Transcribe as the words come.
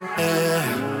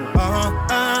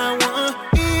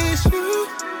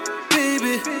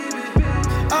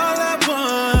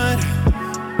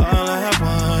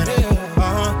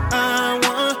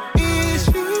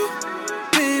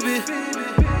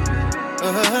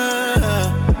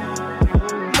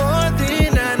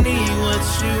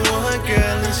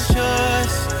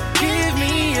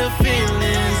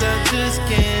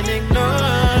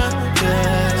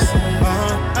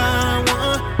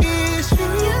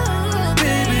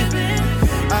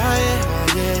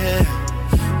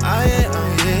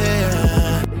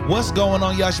What's going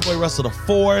on, y'all? It's your boy Russell the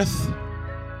Fourth.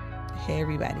 Hey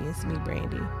everybody, it's me,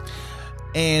 Brandy.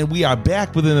 And we are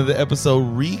back with another episode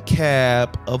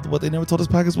recap of What They Never Told Us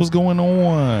podcast. What's going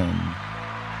on?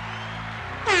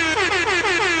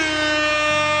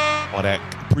 All that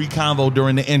pre-convo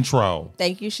during the intro.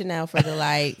 Thank you, Chanel, for the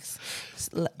likes.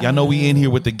 Y'all know we in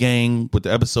here with the gang with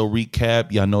the episode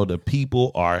recap. Y'all know the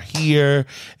people are here.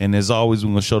 And as always, we're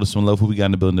going to show them some love. Who we got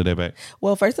in the building today, back?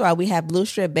 Well, first of all, we have Blue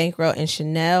Strip Bankroll and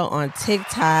Chanel on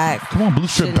TikTok. Come on, Blue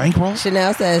Strip Bankroll.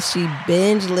 Chanel says she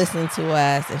binge listened to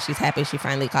us and she's happy she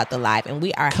finally caught the live. And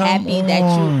we are Come happy on. that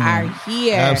you are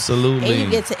here. Absolutely. And you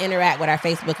get to interact with our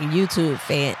Facebook and YouTube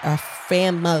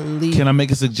family. Can I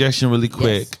make a suggestion really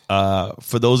quick? Yes.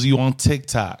 For those of you on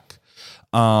TikTok,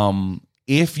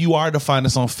 if you are to find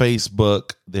us on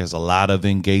Facebook, there's a lot of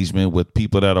engagement with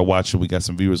people that are watching. We got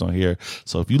some viewers on here.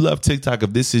 So if you love TikTok,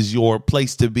 if this is your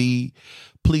place to be,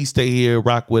 please stay here,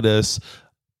 rock with us.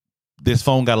 This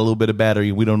phone got a little bit of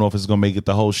battery. We don't know if it's going to make it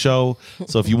the whole show.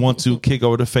 So if you want to kick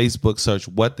over to Facebook, search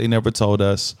What They Never Told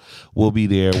Us. We'll be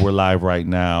there. We're live right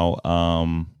now.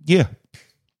 Yeah.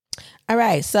 All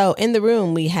right. So in the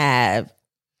room, we have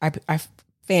our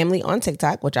family on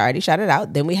TikTok, which I already shouted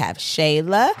out. Then we have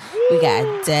Shayla. We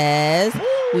got Des.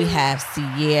 We have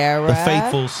Sierra. The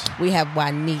Faithfuls. We have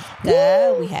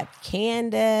Juanita. We have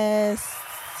Candace.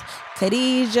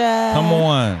 Khadijah. Come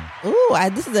on. Ooh,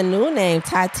 this is a new name.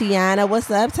 Tatiana.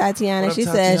 What's up, Tatiana? What up, she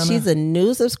Tatiana? says she's a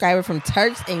new subscriber from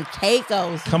Turks and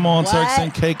Caicos. Come on, What Turks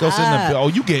and Caicos in the... Oh,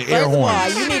 you get air First of all,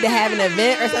 horns. you need to have an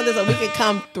event or something so we can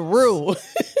come through.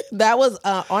 That was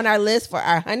on our list for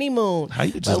our honeymoon. How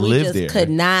you just but we live just there? could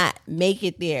not make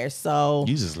it there. So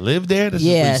You just live there? This is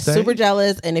where yeah, you stay? super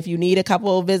jealous. And if you need a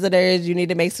couple of visitors, you need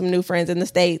to make some new friends in the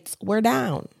States, we're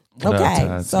down. What up, Okay.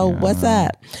 Tatiana? So what's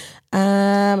up?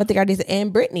 I think I already said,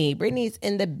 and Brittany. Brittany's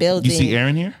in the building. You see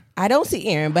Aaron here? I don't see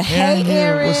Aaron, but hey,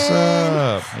 Aaron. What's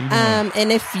up? How you doing?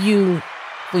 And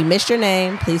if we missed your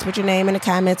name, please put your name in the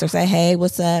comments or say, hey,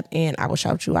 what's up? And I will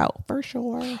shout you out for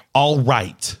sure. All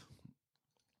right.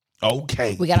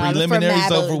 Okay. We got all the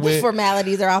preliminaries over the with.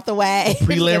 formalities are off the way.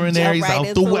 Preliminaries Jump right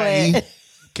out the into way. it.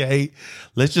 Okay.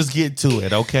 Let's just get to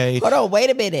it, okay? Hold on, wait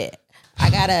a minute. I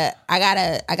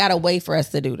gotta wait for us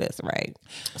to do this, right?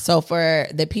 So for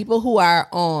the people who are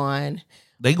on,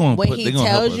 They gonna when put, he they gonna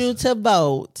help tells us you to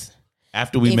vote,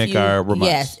 after we make our remarks.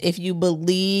 yes, if you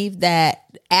believe that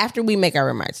after we make our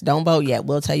remarks, don't vote yet.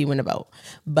 We'll tell you when to vote.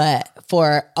 But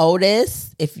for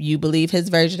Otis, if you believe his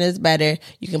version is better,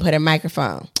 you can put a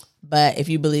microphone. But if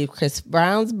you believe Chris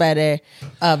Brown's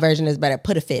version is better,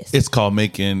 put a fist. It's called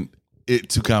making it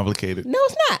too complicated. No,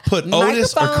 it's not. Put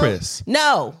Otis or Microphone- Chris?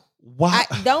 No. Why?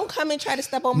 Don't come and try to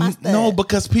step on my stuff. No,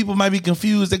 because people might be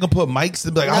confused. They can put mics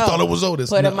and be like, I No. thought it was Otis.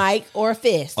 Put No. a mic or a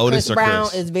fist. Otis Chris or Brown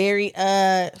Chris? is very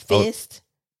fist.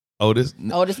 Otis?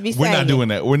 Otis be saying We're not it. doing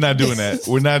that. We're not doing that.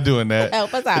 We're not doing that.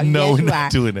 Help us out. No, yes, we're you not are.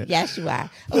 doing that. Yes, you are.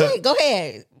 Okay, go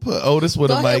ahead. Put Otis with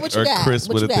Go a ahead, mic what you or got? Chris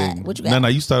What with you a got? thing. What you got? No,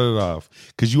 you started off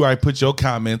because you already put your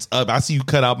comments up. I see you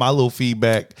cut out my little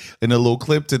feedback in a little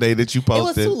clip today that you It was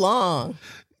posted. too long.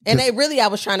 And I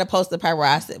was trying to post the part where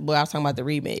I was talking about the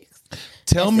remix.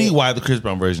 Tell me why the Chris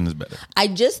Brown version is better. I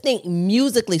just think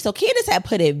musically, so Candace had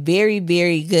put it very,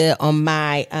 very good on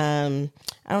my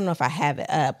I don't know if I have it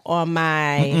up on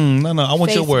my No, I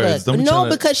want your Facebook. words. Don't be No,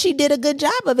 trying to- because she did a good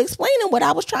job of explaining what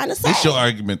I was trying to say. It's your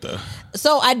argument though.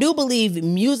 So I do believe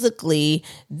musically,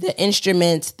 the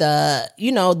instruments, the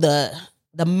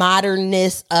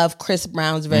modernness of Chris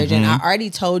Brown's version. I already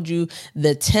told you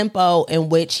the tempo in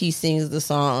which he sings the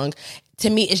song. To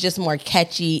me, it's just more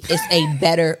catchy. It's a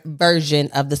better version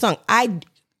of the song.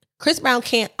 Chris Brown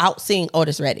can't out-sing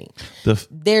Otis Redding.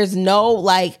 There's no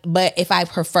but if I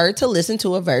prefer to listen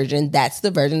to a version, that's the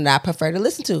version that I prefer to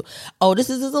listen to. Otis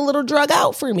is a little drug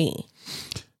out for me.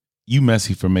 You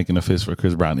messy for making a fist for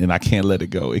Chris Brown, and I can't let it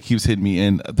go. It keeps hitting me,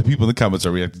 and the people in the comments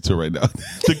are reacting to it right now.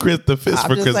 the fist I'm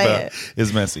for just Chris saying. Brown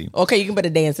is messy. Okay, you can put a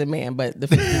dancing man, but the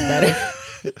fist is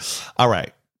better. All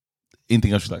right.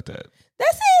 Anything else you like to add?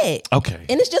 That's it. Okay.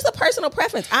 And it's just a personal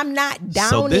preference. I'm not downing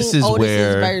So this is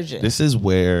Otis's version. This is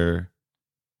where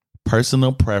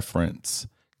personal preference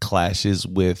clashes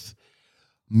with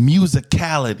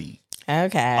musicality.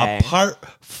 Okay. Apart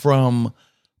from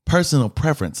personal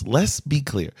preference, let's be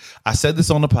clear. I said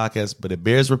this on the podcast, but it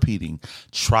bears repeating.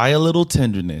 Try a Little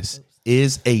Tenderness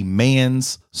is a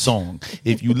man's song.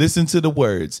 If you listen to the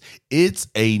words, it's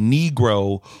a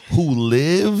Negro who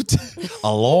lived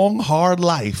a long, hard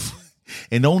life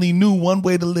and only knew one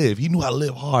way to live. He knew how to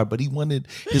live hard, but his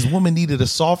woman needed a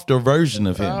softer version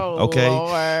of him. Okay.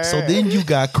 Lord. So then you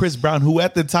got Chris Brown, who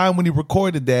at the time when he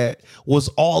recorded that was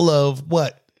all of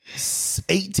what?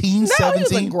 18, No, 17. he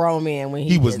was a grown man when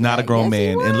He was did not that. a grown Yes,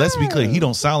 man, he and let's be clear, was. he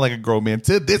don't sound like a grown man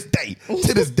to this day.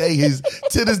 To this day,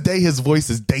 his voice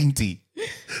is dainty.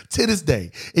 To this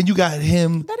day, and you got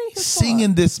him That ain't his singing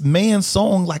fault. this man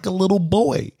song like a little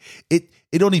boy. It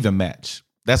don't even match.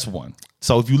 That's one.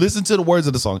 So if you listen to the words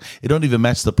of the song, it don't even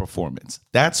match the performance.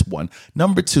 That's one.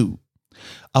 Number two,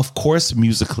 of course,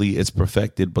 musically it's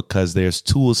perfected because there's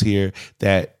tools here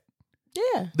that.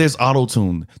 Yeah. There's auto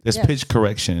tune, there's Yes. pitch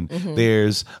correction,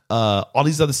 there's all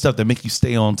these other stuff that make you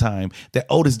stay on time that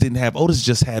Otis didn't have. Otis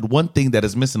just had one thing that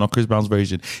is missing on Chris Brown's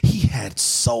version. He had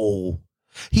soul,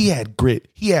 he had grit,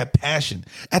 he had passion.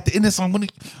 At the end of the song,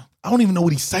 I don't even know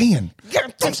what he's saying.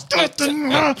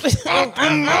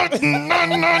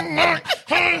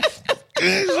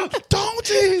 Don't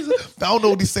Jesus. I don't know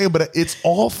what he's saying, but it's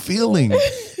all feeling.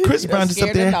 Chris Brown just up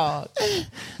Scared the there. dog.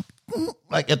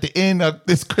 Like at the end of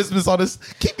this Christmas, all this,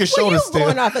 keep your Well, shoulders you still.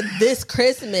 going off of this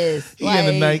Christmas. He in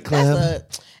the nightclub.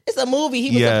 It's a movie.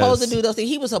 He was Yes. supposed to do those things.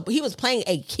 He was playing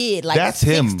a kid, like That's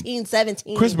him. 16,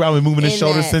 17. Chris Brown been moving his in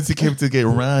shoulders that. since he came to get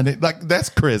run. Like that's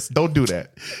Chris. Don't do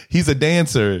that. He's a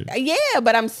dancer. Yeah,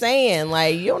 but I'm saying,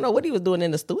 like, you don't know what he was doing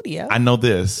in the studio. I know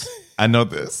this.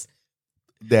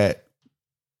 That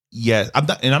yeah,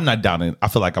 I'm not doubting. I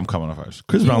feel like I'm coming off first.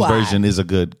 Chris You Brown's are. version is a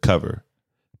good cover,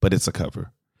 but it's a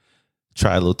cover.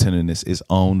 Try a Little Tenderness is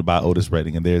owned by Otis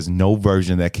Redding, and there's no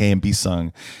version that can be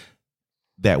sung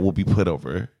that will be put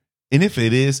over. And if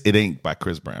it is, it ain't by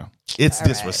Chris Brown. It's All right.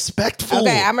 disrespectful.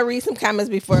 Okay, I'm gonna read some comments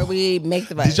before we make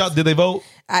the vote. Did they vote?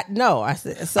 No, I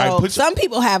said so. All right, some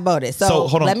people have voted. So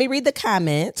hold on. let me read the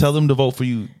comments. Tell them to vote for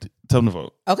you. Tell them to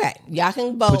vote. Okay, y'all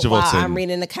can vote Put your while votes in. I'm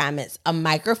reading the comments. A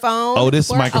microphone, Otis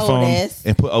for microphone Otis,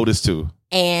 and put Otis too.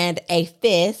 and a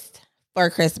fist for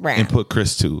Chris Brown. And put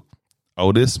Chris too.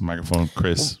 Otis, microphone,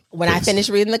 Chris. When I fist. finish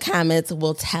reading the comments,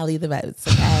 we'll tally the votes.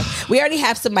 Okay, we already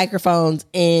have some microphones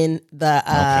in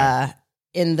the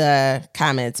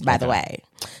comments, by the way.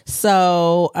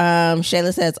 So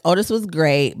Shayla says Otis was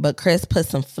great, but Chris put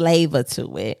some flavor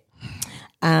to it.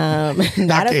 Not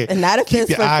a Keep fist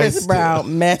your for eyes Chris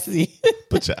Brown, messy.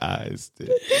 Put your eyes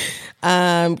still.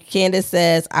 Candace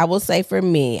says, I will say for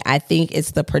me, I think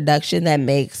it's the production that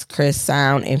makes Chris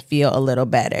sound and feel a little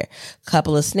better.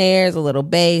 Couple of snares, a little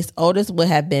bass. Otis would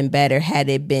have been better had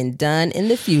it been done in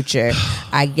the future.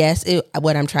 I guess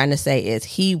what I'm trying to say is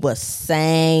he was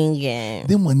singing.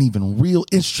 Them wasn't even real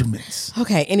instruments.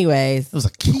 Okay, anyways. It was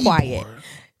a keyboard. Quiet.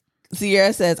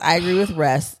 Sierra says, I agree with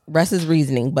Russ's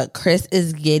reasoning, but Chris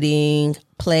is getting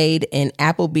played in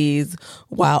Applebee's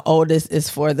while Otis is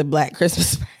for the Black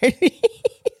Christmas party.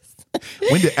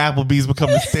 When did Applebee's become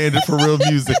the standard for real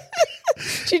music?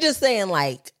 She's just saying,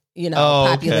 like,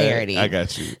 popularity. Okay. I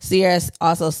got you. Sierra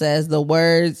also says the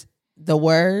words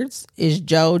is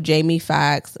Joe Jamie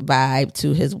Foxx vibe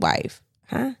to his wife.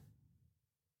 Huh?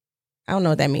 I don't know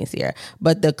what that means, Sierra.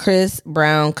 But the Chris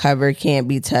Brown cover can't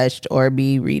be touched or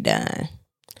be redone.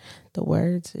 The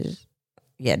words is,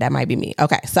 yeah, that might be me.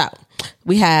 Okay, so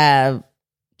we have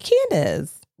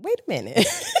Candace. Wait a minute.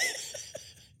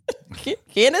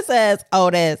 Candace says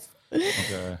Otis.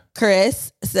 Okay.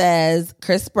 Chris says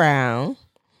Chris Brown.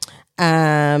 So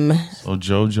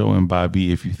JoJo and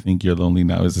Bobby, if you think you're lonely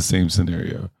now, is the same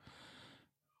scenario.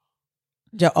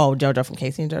 JoJo from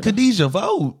Casey and JoJo. Khadijah,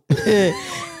 vote.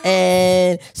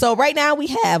 And so right now we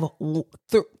have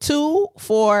 2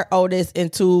 for Otis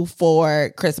and 2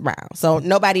 for Chris Brown. So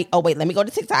nobody. Oh wait, let me go to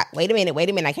TikTok. Wait a minute.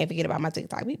 I can't forget about my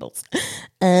TikTok people.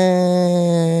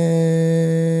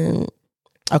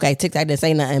 Okay, TikTok didn't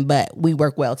say nothing, but we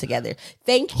work well together.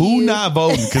 Thank you. Who not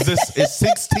voting? Because it's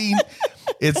 16.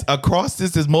 It's across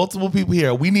this. There's multiple people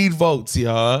here. We need votes,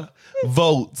 y'all.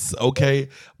 Votes, okay?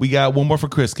 We got one more for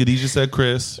Chris. Khadijah said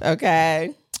Chris.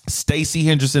 Okay. Stacey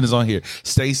Henderson is on here.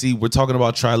 Stacey, we're talking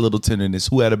about Try a Little Tenderness.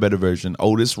 Who had a better version,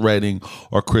 Otis Redding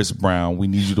or Chris Brown? We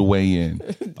need you to weigh in,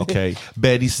 okay?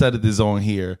 Betty Suddeth is on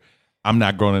here. I'm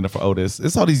not grown enough for Otis.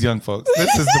 It's all these young folks.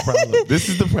 This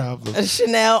is the problem.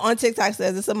 Chanel on TikTok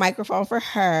says it's a microphone for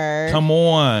her. Come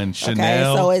on,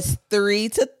 Chanel. Okay, so it's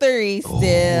 3-3 still. Oh,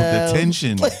 the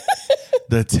tension.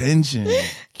 The tension.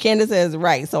 Candace says,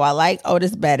 right. So I like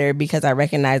Otis better because I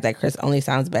recognize that Chris only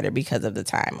sounds better because of the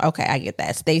time. Okay, I get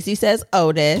that. Stacy says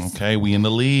Otis. Okay, we in the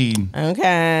lead.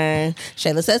 Okay.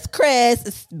 Shayla says Chris.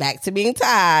 It's back to being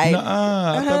tied.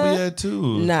 Nuh-uh. I thought we had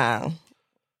 2. No.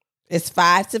 It's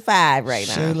 5-5 right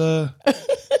now. Shayla.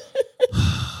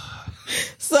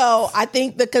 So I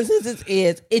think the consensus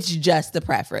is it's just the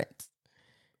preference.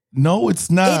 No, it's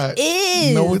not. It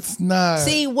is. No, it's not.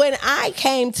 See, when I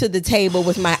came to the table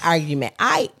with my argument,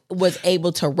 I was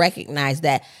able to recognize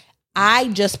that I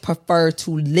just prefer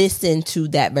to listen to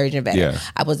that version better. Yeah.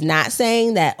 I was not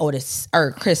saying that Otis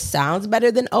or Chris sounds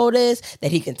better than Otis, that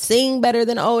he can sing better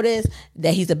than Otis,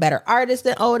 that he's a better artist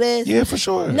than Otis. Yeah, for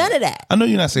sure. None of that. I know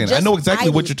you're not saying that. I Just know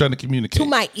exactly what you're trying to communicate. To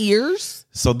my ears,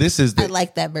 So this is I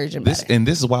like that version better. and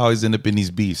this is why I always end up in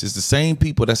these beefs. It's the same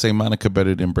people that say Monica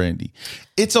better than Brandy.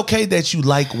 It's okay that you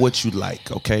like what you like,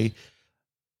 okay?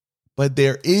 But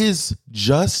there is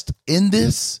just in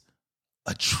this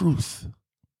a truth.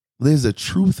 There's a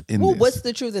truth in this. What's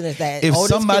the truth in this? That If Otis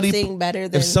somebody can sing better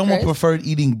than if someone Chris? preferred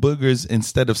eating boogers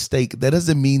instead of steak, that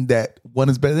doesn't mean that one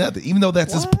is better than the other, even though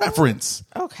that's his preference.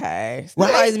 Okay. Right?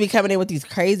 You always be coming in with these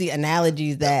crazy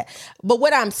analogies but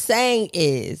what I'm saying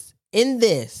is, in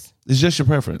this, It's just your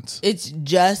preference. it's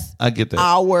just I get that.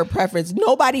 our preference.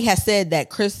 Nobody has said that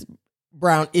Chris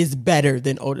Brown is better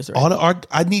than Otis Redding. All the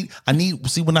I need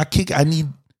see when I kick, I need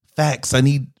facts. I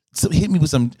need hit me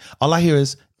with some. All I hear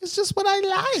is it's just what I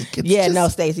like. It's Yeah, just, no,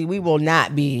 Stacey, we will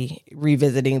not be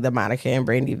revisiting the Monica and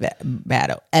Brandy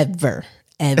battle ever.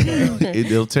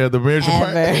 it'll tear the marriage apart.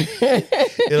 Ever.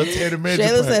 It'll tear the marriage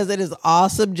Shayla apart. says it is all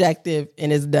subjective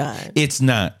and it's done. It's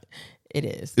not. It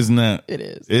is. It's not. It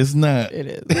is. It's not.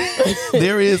 It is.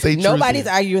 There is a truth Nobody's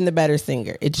here. arguing the better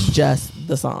singer. It's just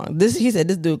the song. He said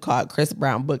this dude called Chris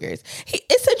Brown boogers.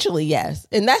 Essentially, yes.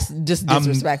 And that's just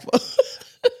disrespectful.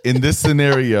 In this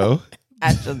scenario.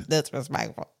 That's just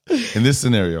disrespectful. In this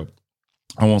scenario,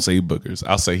 I won't say boogers.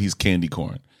 I'll say he's candy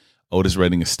corn. Otis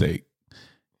Redding is steak.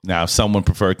 Now, if someone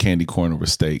preferred candy corn over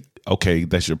steak, okay,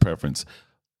 that's your preference.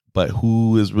 But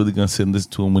who is really going to sit and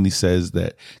listen to him when he says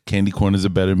that candy corn is a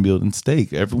better meal than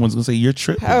steak? Everyone's going to say you're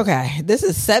tripping. Okay, this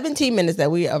is 17 minutes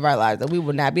of our lives that we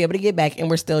will not be able to get back, and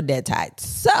we're still dead tied.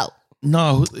 So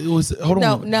No, it was. Hold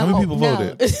on. No, How many people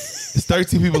voted? It's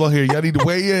 13 people on here. Y'all need to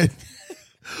weigh in.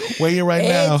 Weigh in right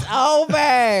now. It's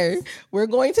over. We're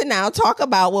going to now talk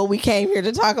about what we came here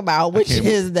to talk about, which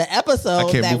is the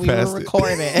episode that we were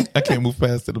recording. I can't move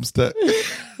past it. I'm stuck.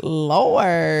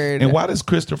 Lord. And why does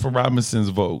Christopher Robinson's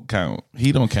vote count?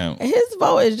 He don't count. His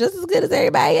vote is just as good as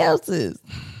everybody else's.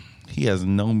 He has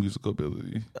no musical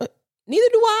ability. Neither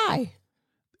do I.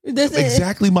 This is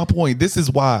Exactly my point. This is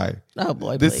why. Oh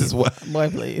boy, This please. is why. Boy,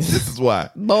 please. This is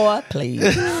why. Boy,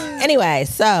 please. Anyway,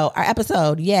 so our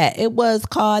episode, it was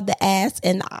called The Ass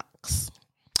and the Ox.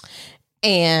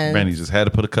 And Randy just had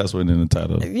to put a cuss word in the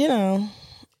title. you know,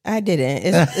 I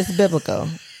didn't. It's biblical.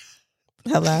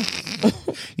 Hello.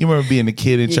 You remember being a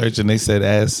kid in church and they said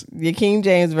ass? Your King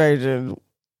James version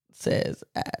says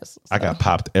ass. I got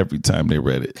popped every time they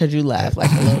read it. Because you laugh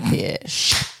like a little kid.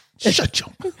 Shut your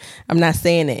mouth. I'm not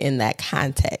saying it in that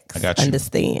context. I got you.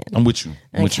 Understand. I'm with you.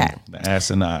 I'm with you. Okay. The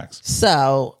ass and the ox.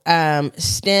 So,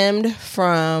 stemmed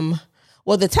from,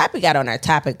 the topic got on our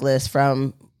topic list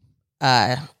from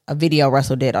a video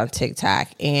Russell did on TikTok.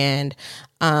 And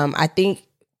I think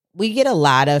we get a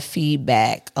lot of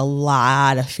feedback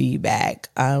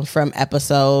from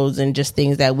episodes and just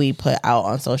things that we put out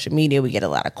on social media. We get a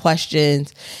lot of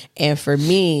questions. And for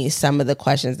me, some of the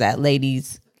questions that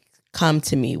ladies come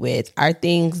to me with are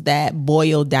things that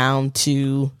boil down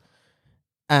to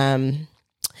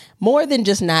more than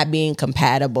just not being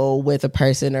compatible with a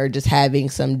person or just having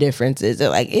some differences.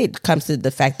 It comes to the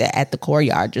fact that at the core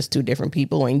you are just two different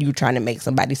people and you trying to make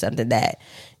somebody something that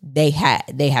they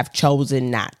have chosen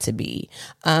not to be.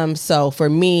 So for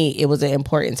me, it was an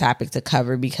important topic to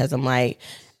cover because I'm like,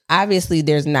 obviously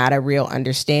there's not a real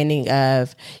understanding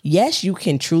of, yes, you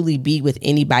can truly be with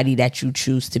anybody that you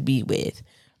choose to be with.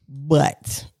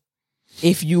 But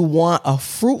if you want a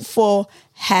fruitful,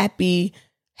 happy,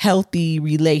 healthy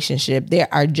relationship, there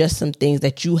are just some things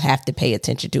that you have to pay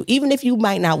attention to, even if you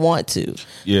might not want to.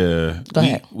 Yeah. Go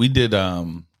ahead. We did,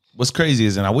 what's crazy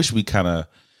is, and I wish we kind of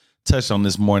touched on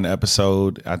this more in the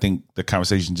episode. I think the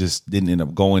conversation just didn't end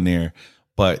up going there.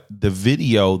 But the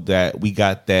video that we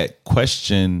got that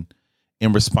question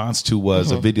in response to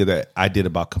was a video that I did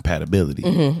about compatibility,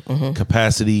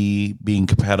 capacity, being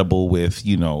compatible with,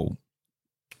 your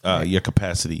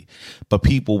capacity. But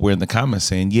people were in the comments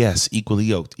saying, yes, equally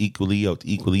yoked.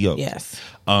 Yes.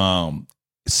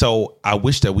 So I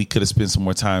wish that we could have spent some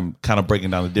more time kind of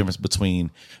breaking down the difference between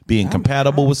being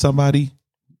compatible with somebody.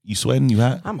 You sweating? You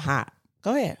hot? I'm hot.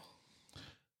 Go ahead.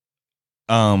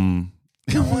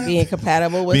 Being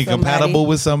compatible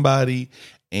with somebody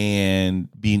and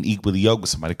being equally yoked with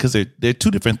somebody, because they're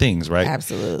two different things, right?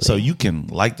 Absolutely. So you can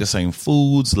like the same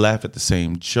foods, laugh at the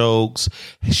same jokes,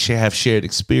 have shared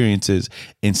experiences,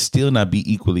 and still not be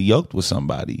equally yoked with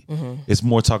somebody. It's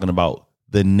more talking about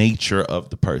the nature of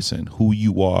the person, who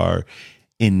you are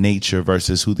in nature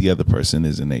versus who the other person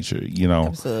is in nature,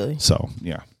 Absolutely. So,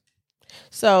 yeah.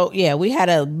 So, yeah, we had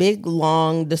a big,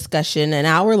 long discussion, an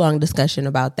hour-long discussion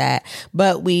about that.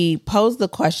 But we posed the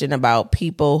question about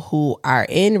people who are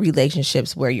in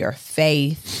relationships where your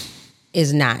faith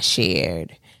is not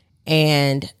shared.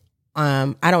 And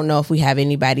I don't know if we have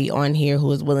anybody on here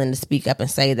who is willing to speak up and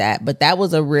say that. But that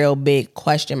was a real big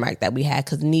question mark that we had,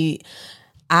 because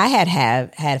I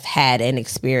have had an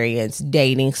experience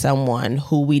dating someone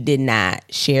who we did not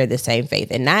share the same faith,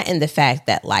 and not in the fact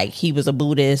that like he was a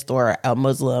Buddhist or a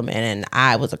Muslim and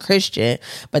I was a Christian,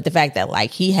 but the fact that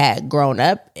like he had grown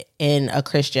up in a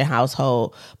Christian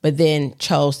household, but then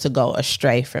chose to go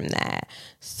astray from that.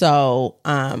 So,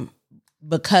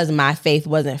 because my faith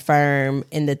wasn't firm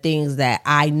in the things that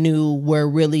I knew were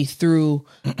really through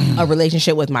a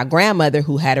relationship with my grandmother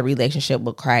who had a relationship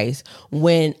with Christ,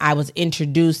 when I was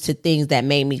introduced to things that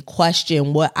made me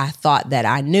question what I thought that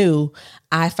I knew,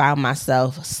 I found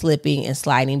myself slipping and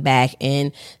sliding back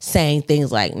and saying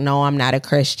things like, no, I'm not a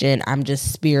Christian. I'm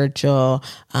just spiritual.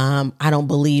 I don't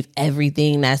believe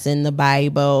everything that's in the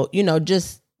Bible.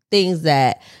 Just things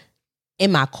that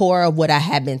in my core of what I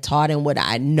had been taught and what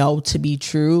I know to be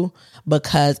true,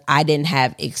 because I didn't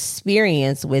have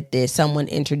experience with this. Someone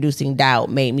introducing doubt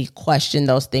made me question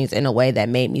those things in a way that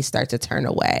made me start to turn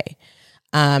away.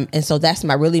 And so that's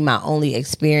my only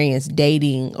experience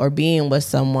dating or being with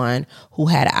someone who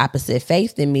had an opposite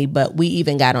faith than me. But we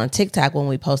even got on TikTok when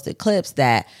we posted clips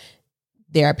that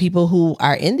there are people who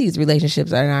are in these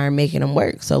relationships and are making them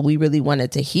work. So we really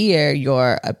wanted to hear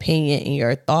your opinion and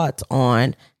your thoughts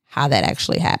on how that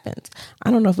actually happens.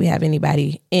 I don't know if we have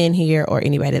anybody in here or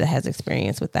anybody that has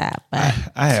experience with that. But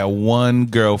I had one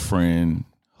girlfriend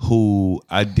who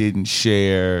I didn't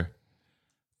share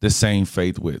the same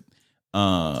faith with.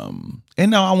 And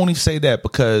no, I won't even say that,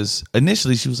 because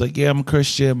initially she was like, yeah, I'm a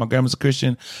Christian. My grandma's a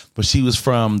Christian, but she was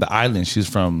from the islands. She was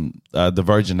from the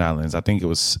Virgin Islands. I think it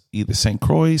was either St.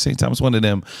 Croix, St. Thomas, one of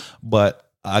them. But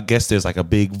I guess there's like a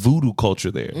big voodoo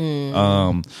culture there.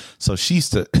 So she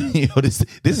used to,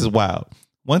 this is wild.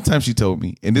 One time she told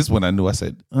me, and this is when I knew, I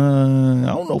said, I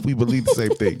don't know if we believe the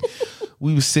same thing.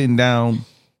 We were sitting down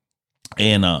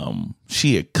and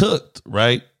she had cooked,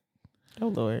 right? Oh,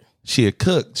 Lord. She had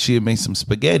cooked. She had made some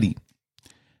spaghetti.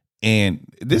 And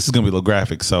this is going to be a little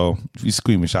graphic, so if you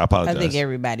squeamish, I apologize. I think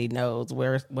everybody knows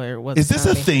where it was. Is this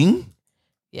a thing?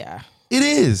 Yeah. It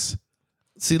is.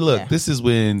 See, look, This is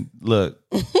when, you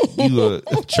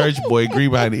a church boy,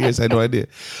 green behind the ears, I had no idea.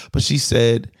 But she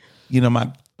said,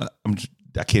 I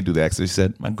can't do the accent. She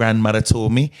said, my grandmother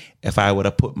told me if I would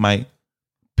have put my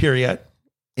period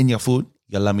in your food,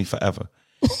 you'll love me forever.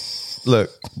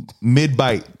 Look,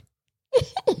 mid-bite.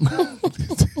 I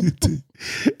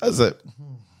was like,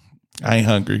 I ain't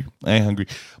hungry.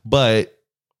 But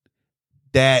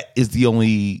that is the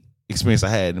only experience I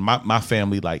had. And my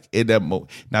family, like, in that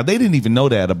now they didn't even know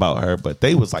that about her, but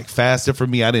they was like fasting for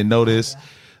me. I didn't know this.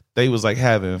 They was like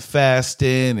having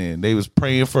fasting, and they was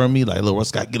praying for me, like, look,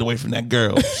 Scott, get away from that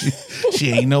girl.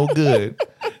 She ain't no good.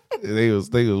 They was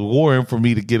warring for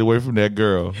me to get away from that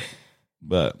girl.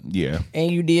 But yeah.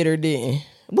 And you did or didn't?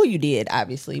 Well, you did,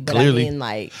 obviously, but clearly. I mean,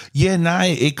 like, yeah,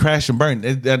 it crashed and burned.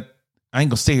 I ain't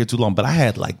gonna stay here too long, but I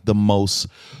had like the most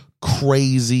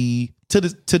crazy, to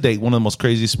date, one of the most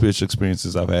crazy spiritual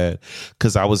experiences I've had,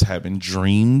 because I was having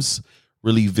dreams,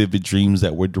 really vivid dreams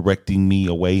that were directing me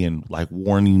away and like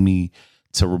warning me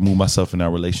to remove myself in that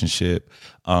relationship.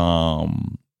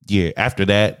 After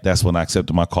that's when I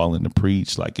accepted my calling to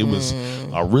preach. Like, it was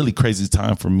a really crazy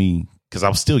time for me, because I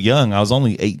was still young. I was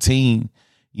only 18.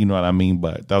 You know what I mean?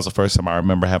 But that was the first time I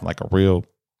remember having like a real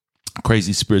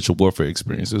crazy spiritual warfare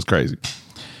experience. It was crazy.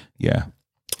 Yeah.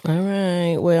 All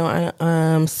right.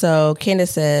 Well, so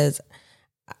Candace says,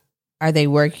 are they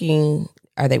working?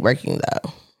 Are they working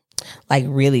though? Like,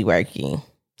 really working?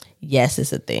 Yes,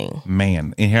 it's a thing.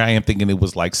 Man, and here I am thinking it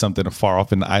was like something far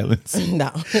off in the islands. No.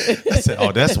 I said,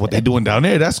 oh, that's what they're doing down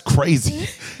there. That's crazy.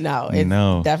 No,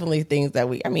 it's definitely things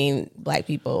that Black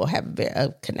people have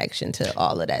a connection to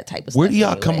all of that type of stuff. Where do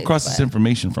y'all come across this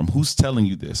information from? Who's telling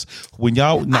you this? When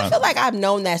y'all, I feel like I've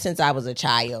known that since I was a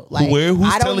child. Like, who's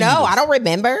I don't know. I don't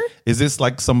remember. Is this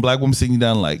like some Black woman sitting you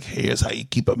down like, here's how you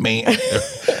keep a man?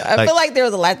 I feel like there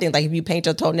was a lot of things, like if you paint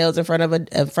your toenails in front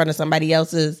of somebody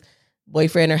else's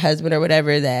boyfriend or husband or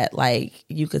whatever, that like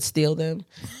you could steal them.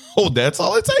 Oh, that's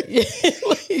all it takes?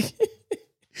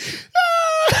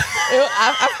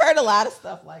 I've heard a lot of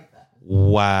stuff like that.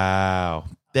 Wow.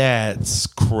 That's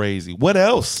crazy. What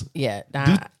else? Yeah.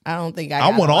 I don't think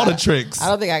I want all the tricks. I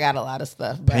don't think I got a lot of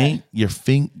stuff. Paint your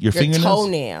fingernails?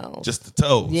 Toenails. Just the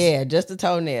toes? Yeah, just the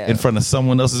toenails. In front of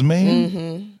someone else's man?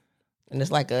 Mm-hmm. And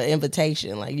it's like an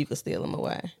invitation. Like, you could steal them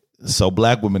away. So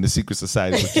black women, the secret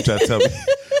society, what you trying to tell me?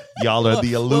 Y'all are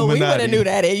the Illuminati. Well, we would have knew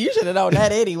that. You should have known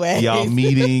that anyway. Y'all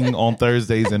meeting on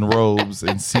Thursdays in robes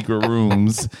in secret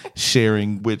rooms,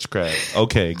 sharing witchcraft.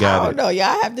 Okay, got it. I don't know.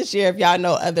 Y'all have to share if y'all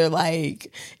know other,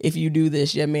 like, if you do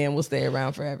this, your man will stay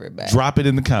around forever. But drop it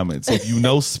in the comments if you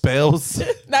know spells.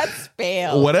 Not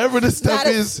spells. Whatever the stuff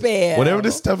is, spell. whatever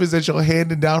the stuff is that you're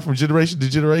handing down from generation to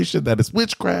generation, that is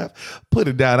witchcraft. Put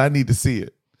it down. I need to see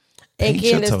it. And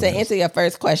Candace, to answer your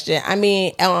first question, I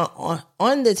mean,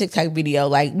 on the TikTok video,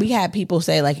 like, we had people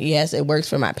say, like, yes, it works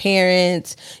for my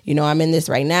parents. You know, I'm in this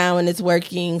right now and it's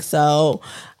working. So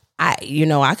I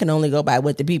can only go by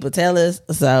what the people tell us.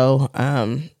 So,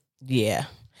 yeah.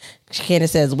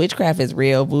 Candace says witchcraft is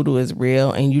real, voodoo is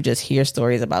real, and you just hear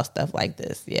stories about stuff like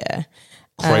this. Yeah.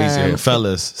 Crazy.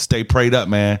 Fellas, stay prayed up,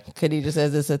 man. Khadijah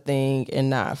says it's a thing and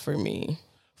not for me.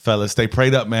 Fellas, stay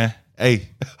prayed up, man. Hey,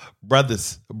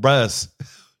 brothers,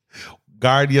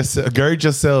 gird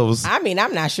yourselves. I mean,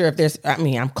 I'm not sure if there's,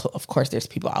 of course there's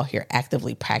people out here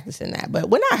actively practicing that. But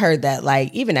when I heard that,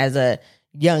 like, even as a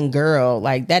young girl,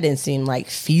 like, that didn't seem like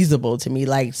feasible to me.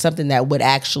 Like, something that would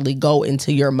actually go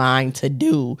into your mind to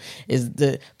do is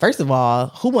first of all,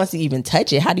 who wants to even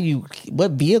touch it?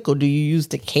 What vehicle do you use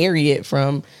to carry it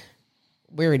from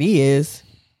where it is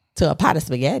to a pot of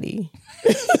spaghetti?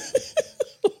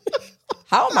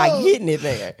 How am I getting it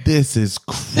there? This is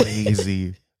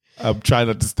crazy. I'm trying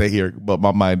not to stay here, but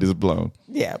my mind is blown.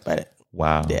 Yeah, but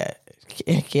wow. Yeah.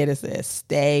 Candace says,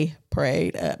 stay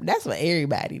prayed up. That's for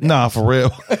everybody. Nah, for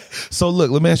real. So look,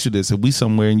 let me ask you this. If we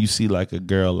somewhere and you see like a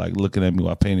girl like looking at me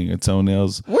while painting her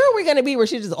toenails. Where are we going to be where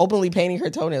she's just openly painting her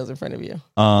toenails in front of you?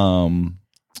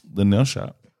 The nail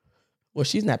shop. Well,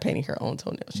 she's not painting her own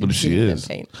toenails. But if she is,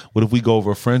 what if we go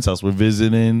over a friend's house? We're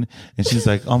visiting, and she's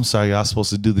like, "I'm sorry, I was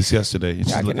supposed to do this yesterday." And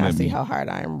she's I looking cannot at see me. how hard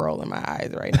I am rolling my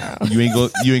eyes right now. You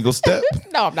ain't go step.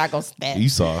 No, I'm not gonna step. You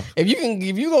saw. If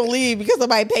you gonna leave because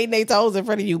somebody painting their toes in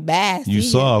front of you, bad. You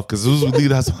saw because it was with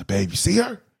lead. I was like, "Babe, you see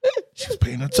her? She was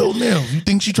painting her toenails. You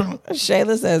think she trying to?"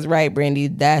 Shayla says, right, Brandy,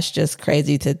 that's just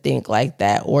crazy to think like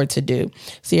that or to do.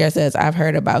 Sierra says, I've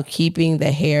heard about keeping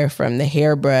the hair from the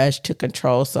hairbrush to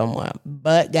control someone,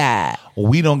 but God.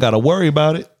 We don't got to worry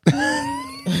about it.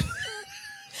 I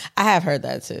have heard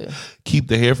that too. Keep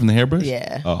the hair from the hairbrush?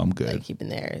 Yeah. Oh, I'm good. Like keeping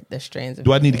the strands of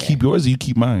Do I need to hair. keep yours or you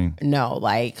keep mine? No,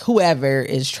 like whoever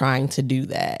is trying to do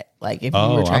that. Like if you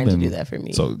were trying to do that for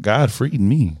me. So God freed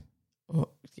me.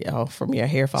 From your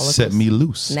hair follicles. Set me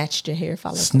loose. Snatched your hair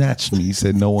follicles. Snatched me. He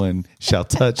said, no one shall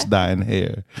touch thine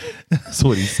hair. That's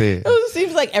what he said. It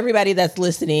seems like everybody that's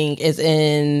listening is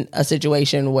in a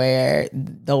situation where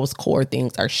those core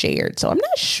things are shared. So I'm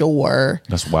not sure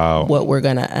that's wild what we're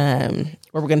gonna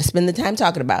spend the time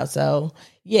talking about. So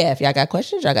yeah, if y'all got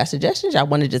questions, y'all got suggestions, y'all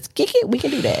want to just kick it, we can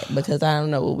do that because I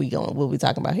don't know what we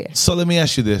talking about here. So let me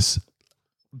ask you this.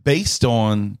 Based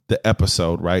on the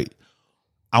episode, right?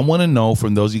 I want to know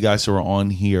from those of you guys who are on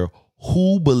here,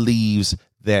 who believes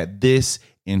that this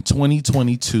in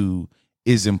 2022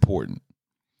 is important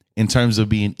in terms of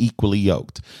being equally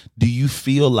yoked? Do you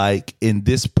feel like in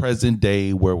this present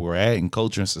day where we're at in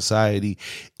culture and society,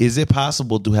 is it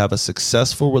possible to have a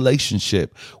successful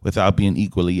relationship without being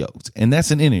equally yoked? And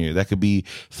that's an inner. That could be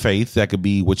faith. That could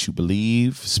be what you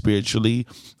believe spiritually,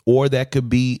 or that could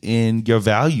be in your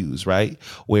values, right?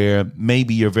 Where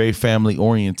maybe you're very family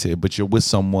oriented, but you're with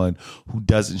someone who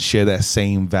doesn't share that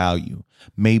same value.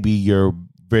 Maybe you're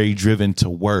very driven to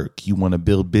work. You want to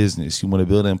build business. You want to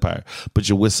build empire, but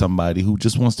you're with somebody who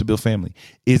just wants to build family.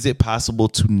 Is it possible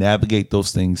to navigate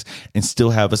those things and still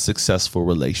have a successful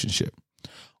relationship?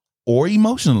 Or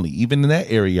emotionally, even in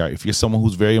that area, if you're someone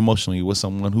who's very emotional, you're with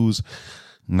someone who's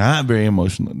not very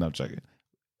emotional. No, I'm joking.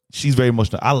 She's very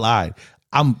emotional. I lied.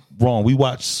 I'm wrong. We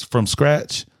watched From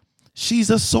Scratch. She's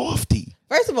a softie.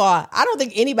 First of all, I don't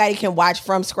think anybody can watch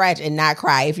From Scratch and not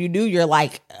cry. If you do, you're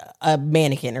like a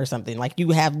mannequin or something. Like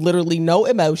you have literally no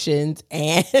emotions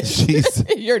and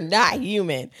you're not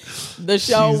human. The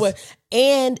show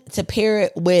and to pair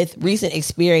it with recent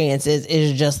experiences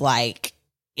is just like,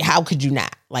 how could you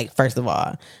not? Like, first of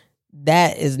all,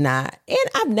 that is not. And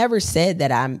I've never said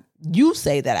that you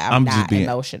say that I'm not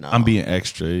emotional. I'm being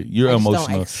extra. You're emotional.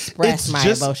 Don't express my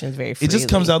emotions very freely. It just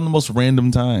comes out in the most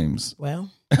random times. Well,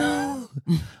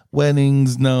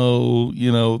 weddings, things.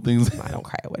 I don't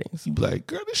cry at weddings. You be like,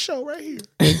 girl, this show right here.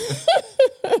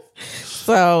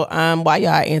 So, while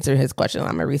y'all answer his question,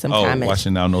 I'm gonna read some comments.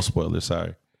 Watching now, no spoilers.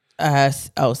 Sorry.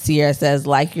 Sierra says,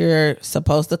 like you're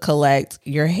supposed to collect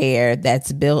your hair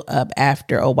that's built up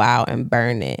after a while and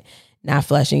burn it, not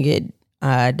flushing it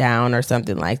down or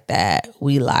something like that,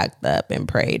 we locked up and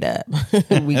prayed up.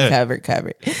 We covered.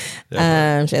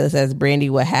 Shayla says Brandy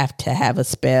would have to have a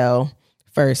spell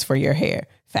first for your hair.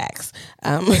 Facts.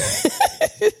 And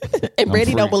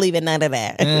Brandy don't believe in none of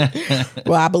that.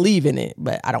 Well, I believe in it,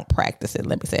 but I don't practice it.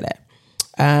 Let me say that.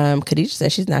 Khadijah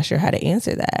says she's not sure how to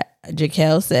answer that.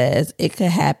 Jaquel says it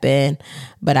could happen,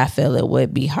 but I feel it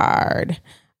would be hard.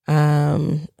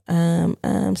 Sierra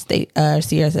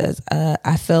says,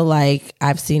 I feel like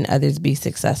I've seen others be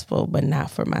successful, but not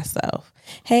for myself.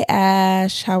 Hey,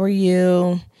 Ash, how are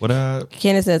you? What up?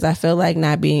 Candace says, I feel like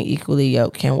not being equally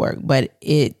yoked can work, but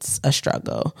it's a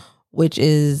struggle, which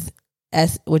in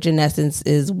essence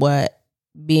is what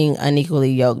being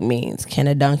unequally yoked means. Can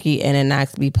a donkey and an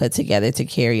ox be put together to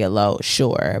carry a load?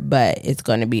 Sure, but it's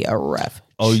going to be a rough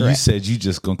trip. You said you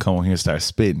just going to come on here and start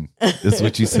spitting. That's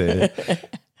what you said.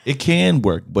 It can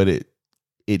work, but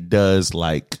it does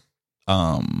like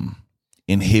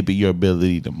inhibit your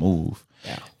ability to move.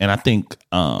 Yeah. And I think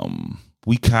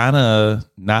we kind of,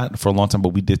 not for a long time,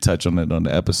 but we did touch on it on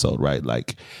the episode, right?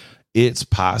 Like it's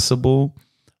possible,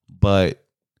 but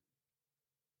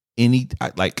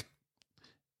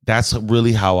that's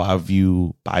really how I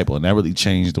view Bible, and that really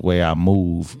changed the way I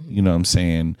move. You know what I'm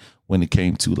saying? When it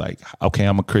came to like, okay,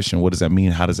 I'm a Christian. What does that mean?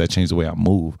 How does that change the way I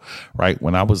move? Right?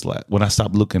 When I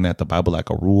stopped looking at the Bible like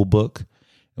a rule book,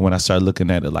 and when I started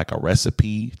looking at it like a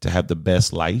recipe to have the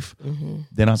best life,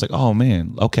 then I was like, oh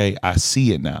man, okay, I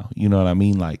see it now. You know what I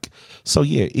mean? Like, so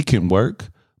yeah, it can work,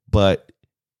 but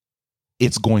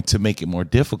it's going to make it more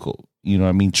difficult. You know what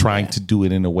I mean? Trying to do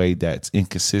it in a way that's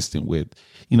inconsistent with,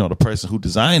 the person who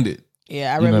designed it.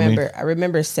 Yeah, I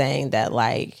remember saying that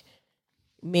like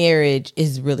marriage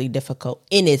is really difficult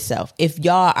in itself. If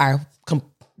y'all are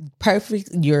perfect,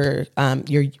 you're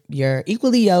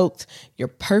equally yoked, you're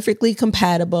perfectly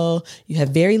compatible, you have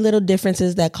very little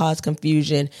differences that cause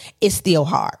confusion, it's still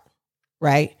hard,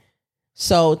 right?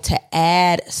 So to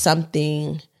add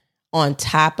something on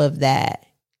top of that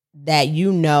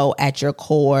at your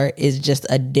core is just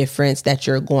a difference that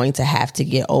you're going to have to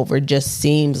get over, just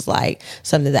seems like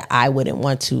something that I wouldn't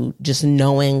want to just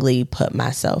knowingly put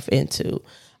myself into.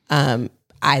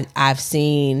 I've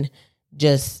seen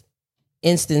just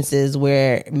instances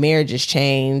where marriages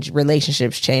change,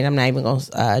 relationships change. I'm not even going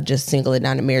to just single it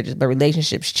down to marriages, but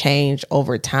relationships change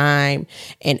over time.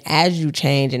 And as you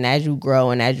change and as you grow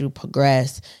and as you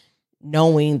progress,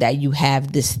 knowing that you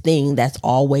have this thing that's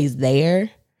always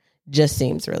there just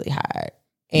seems really hard.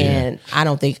 And I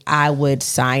don't think I would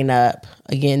sign up,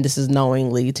 again, this is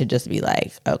knowingly, to just be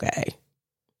like, okay,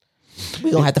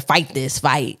 we're going to have to fight this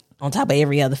fight on top of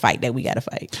every other fight that we got to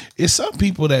fight. It's some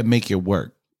people that make it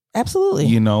work.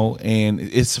 Absolutely. And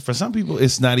it's, for some people,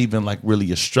 it's not even like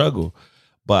really a struggle,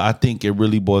 but I think it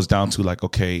really boils down to like,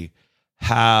 okay,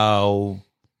 how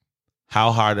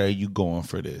hard are you going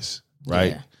for this?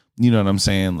 Right. Yeah. You know what I'm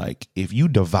saying? Like if you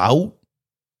devout,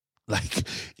 like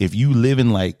if you live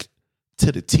in like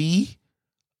to the T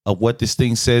of what this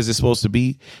thing says it's supposed to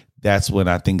be, that's when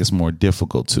I think it's more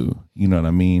difficult to, you know what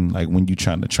I mean? Like when you're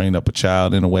trying to train up a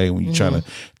child in a way, when you're trying to,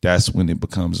 that's when it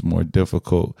becomes more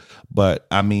difficult. But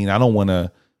I mean, I don't want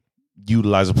to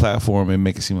utilize a platform and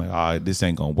make it seem like, this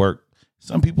ain't going to work.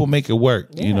 Some people make it work.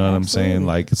 Yeah, you know what I'm saying?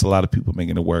 Like it's a lot of people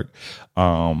making it work.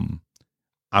 I'm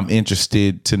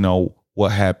interested to know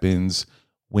what happens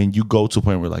when you go to a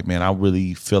point where like, man, I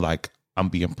really feel like I'm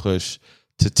being pushed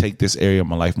to take this area of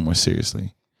my life more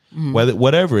seriously.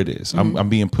 Whatever it is, I'm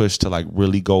being pushed to like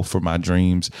really go for my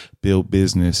dreams, build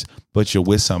business, but you're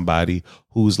with somebody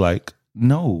who's like,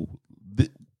 no,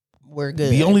 we're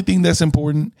good. The only thing that's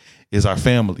important is our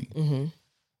family.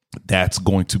 That's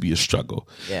going to be a struggle.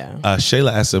 Yeah.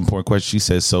 Shayla asked an important question. She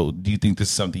says, so do you think this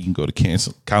is something you can go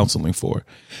to counseling for?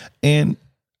 And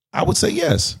I would say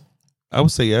yes.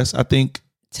 I think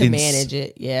to manage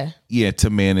it. Yeah. Yeah. To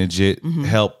manage it,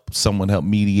 help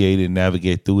mediate and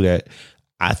navigate through that.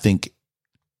 I think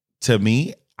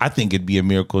it'd be a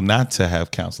miracle not to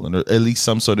have counseling or at least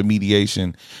some sort of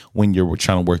mediation when you're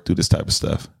trying to work through this type of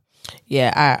stuff.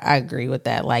 Yeah, I agree with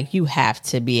that. Like you have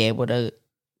to be able to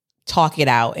talk it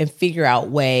out and figure out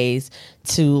ways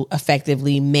to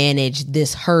effectively manage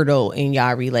this hurdle in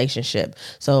y'all relationship.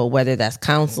 So whether that's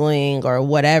counseling or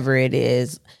whatever it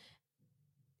is,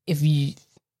 if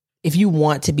you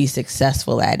want to be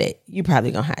successful at it, you probably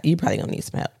gonna need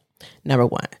some help. Number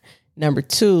one. Number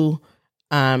two,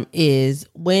 is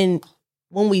when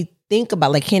we think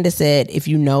about, like Candace said, if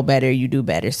you know better, you do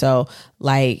better. So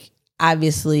like,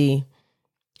 obviously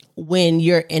when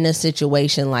you're in a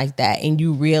situation like that and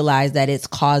you realize that it's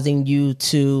causing you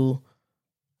to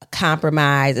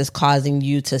compromise, is causing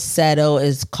you to settle,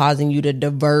 is causing you to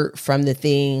divert from the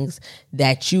things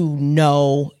that you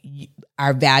know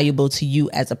are valuable to you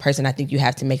as a person, I think you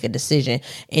have to make a decision.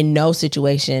 In no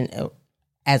situation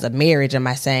as a marriage am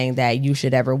I saying that you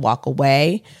should ever walk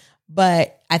away,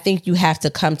 but I think you have to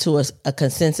come to a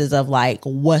consensus of like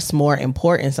what's more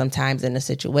important sometimes in a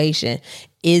situation.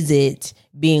 Is it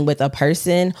being with a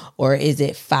person, or is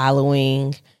it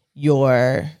following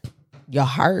your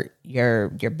heart, your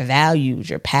values,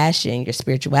 your passion, your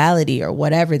spirituality, or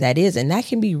whatever that is? And that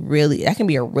can be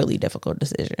a really difficult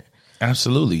decision.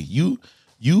 Absolutely.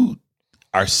 You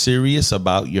are serious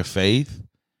about your faith,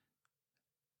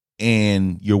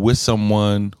 and you're with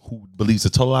someone who believes the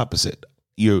total opposite.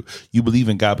 You believe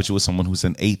in God, but you're with someone who's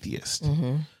an atheist.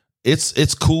 Mm-hmm.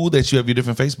 It's cool that you have your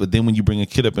different faiths, but then when you bring a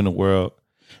kid up in the world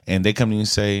and they come to you and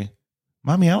say,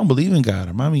 "Mommy, I don't believe in God,"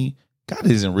 or "Mommy, God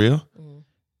isn't real,"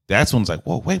 that's when it's like,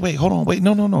 "Whoa, wait, hold on, wait,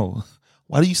 no.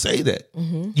 Why do you say that?"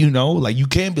 Mm-hmm. Like you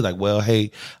can't be like, "Well,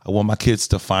 hey, I want my kids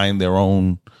to find their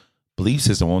own belief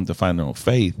system, I want them to find their own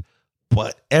faith."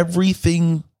 But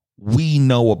everything we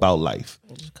know about life,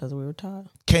 because we were taught,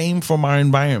 came from our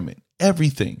environment.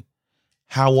 Everything.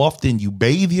 How often you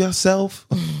bathe yourself,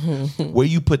 where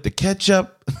you put the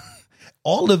ketchup,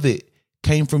 all of it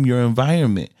came from your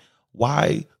environment.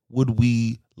 Why would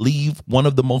we leave one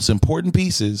of the most important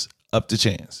pieces up to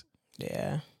chance?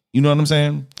 Yeah. You know what I'm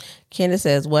saying? Candace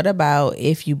says, what about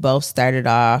if you both started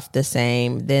off the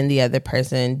same, then the other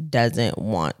person doesn't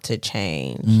want to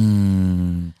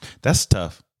change? That's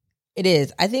tough. It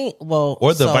is. I think,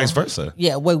 vice versa.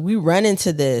 Yeah, we run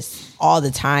into this all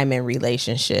the time in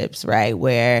relationships, right?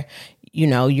 Where,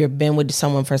 you've been with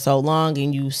someone for so long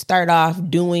and you start off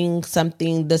doing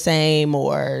something the same,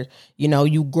 or,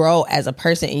 you grow as a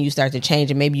person and you start to change,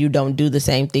 and maybe you don't do the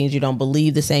same things, you don't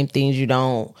believe the same things, you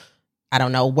don't,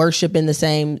 worship in the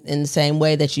same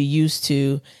way that you used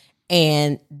to.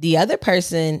 And the other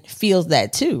person feels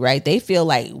that too, right? They feel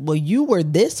like, well, you were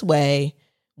this way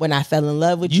when I fell in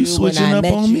love with you, when I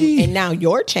met you, me. And now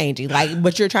you're changing.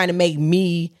 But you're trying to make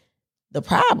me the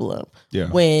problem.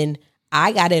 Yeah. When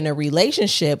I got in a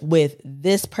relationship with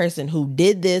this person who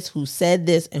did this, who said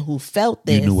this, and who felt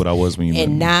this. You knew what I was when you met me.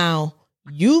 And now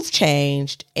you've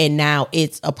changed, and now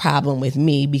it's a problem with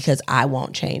me because I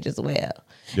won't change as well.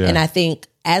 Yeah. And I think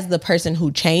as the person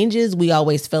who changes, we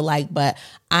always feel like, but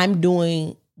I'm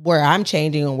doing where I'm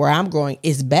changing and where I'm growing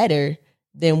is better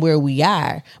than where we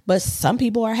are. But some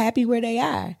people are happy where they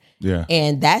are. Yeah.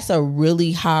 And that's a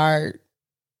really hard,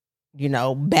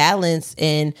 balance.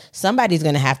 And somebody's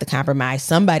going to have to compromise.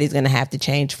 Somebody's going to have to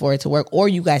change for it to work. Or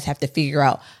you guys have to figure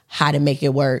out how to make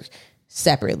it work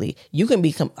separately. You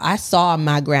can I saw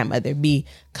my grandmother be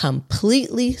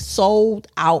completely sold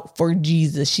out for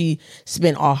Jesus. She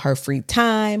spent all her free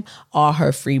time, all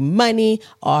her free money,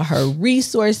 all her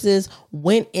resources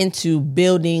went into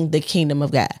building the kingdom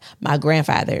of God. My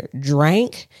grandfather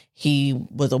drank. He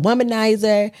was a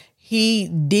womanizer. He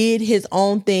did his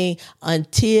own thing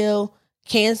until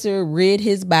cancer rid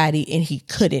his body and he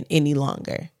couldn't any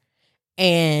longer.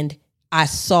 And I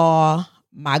saw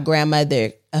my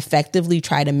grandmother effectively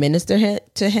try to minister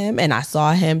to him. And I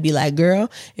saw him be like, girl,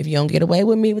 if you don't get away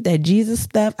with me with that Jesus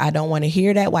stuff, I don't want to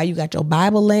hear that. Why you got your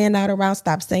Bible laying out around?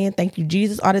 Stop saying thank you,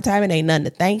 Jesus, all the time. It ain't nothing to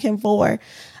thank him for.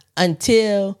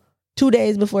 Until 2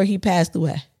 days before he passed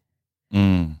away.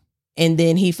 And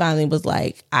then he finally was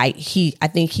like, I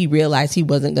think he realized he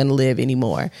wasn't going to live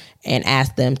anymore and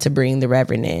asked them to bring the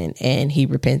Reverend in, and he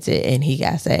repented and he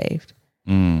got saved.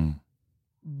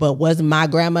 But was my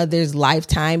grandmother's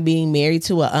lifetime being married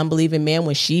to an unbelieving man?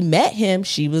 When she met him,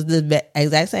 she was the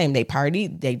exact same. They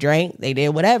partied, they drank, they did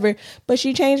whatever, but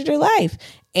she changed her life.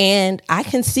 And I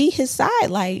can see his side.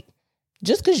 Like,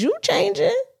 just because you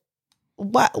changing,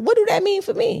 what do that mean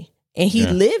for me? And he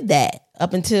lived that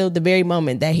up until the very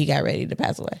moment that he got ready to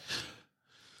pass away.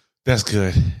 That's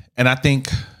good. And I think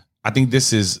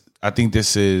this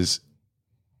is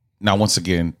now, once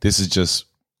again, this is just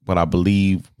what I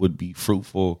believe would be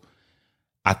fruitful.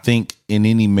 I think in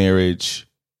any marriage,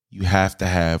 you have to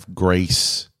have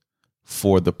grace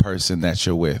for the person that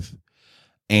you're with.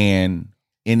 And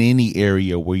in any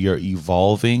area where you're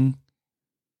evolving,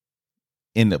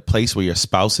 in the place where your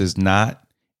spouse is not,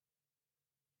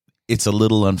 it's a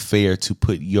little unfair to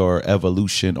put your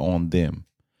evolution on them,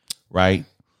 right?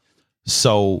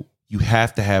 So you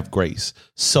have to have grace.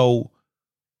 So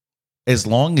as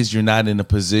long as you're not in a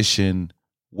position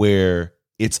where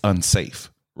it's unsafe,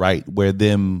 right? Where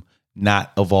them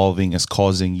not evolving is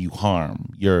causing you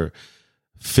harm. You're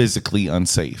physically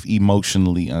unsafe,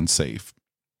 emotionally unsafe.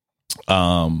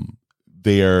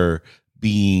 They're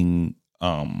being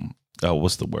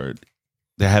what's the word?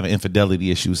 They're having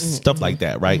infidelity issues, stuff like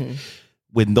that, right?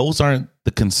 When those aren't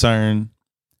the concern,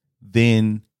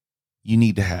 then you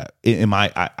need to have,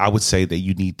 I would say that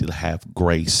you need to have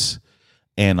grace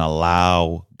and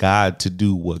allow God to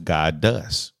do what God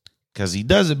does, because he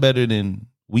does it better than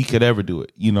we could ever do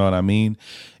it. You know what I mean?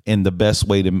 And the best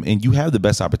way and you have the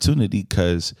best opportunity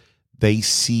because they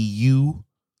see you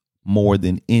more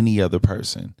than any other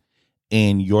person,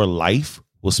 and your life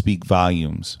will speak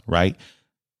volumes, right?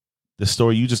 The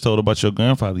story you just told about your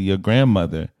grandfather, your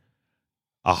grandmother,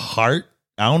 a heart.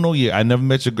 I don't know yet. I never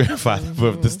met your grandfather,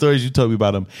 but the stories you told me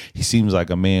about him, he seems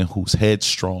like a man who's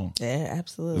headstrong. Yeah,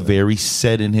 absolutely. Very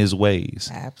set in his ways.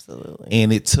 Absolutely.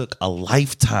 And it took a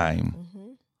lifetime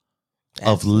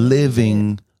of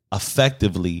living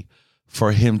effectively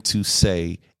for him to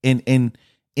say, and in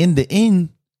the end,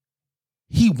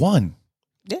 he won.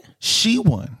 Yeah. She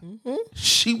won.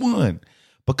 She won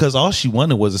because all she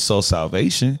wanted was a soul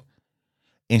salvation,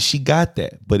 and she got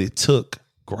that. But it took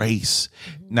grace.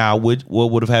 Now, what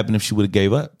would have happened if she would have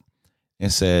gave up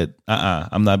and said,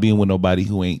 I'm not being with nobody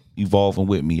who ain't evolving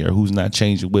with me or who's not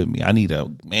changing with me. I need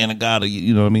a man of God.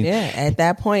 You know what I mean? Yeah. At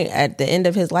that point, at the end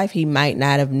of his life, he might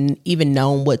not have even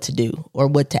known what to do or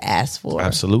what to ask for.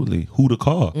 Absolutely. Who to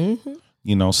call.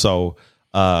 You know, so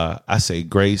I say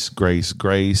grace, grace,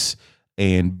 grace,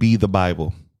 and be the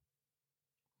Bible.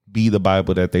 Be the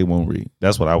Bible that they won't read.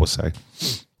 That's what I would say.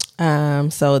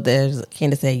 So there's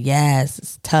Candace said, yes,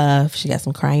 it's tough. She got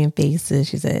some crying faces.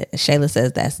 She said, Shayla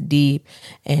says that's deep.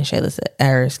 And Candace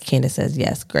says,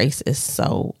 yes, grace is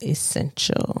so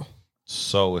essential.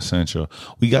 So essential.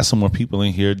 We got some more people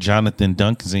in here. Jonathan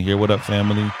Duncan's in here. What up,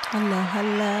 family?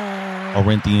 Hello.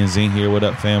 Corinthians in here. What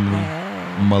up, family?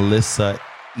 Hey. Melissa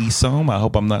Isom. I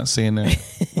hope I'm not saying that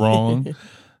wrong.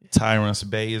 Tyrance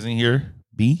Bay is in here.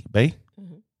 Bay?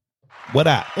 What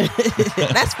up?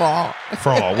 That's Frog.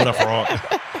 Frog. What up, Frog?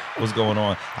 What's going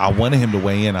on? I wanted him to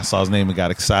weigh in. I saw his name and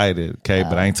got excited. Okay,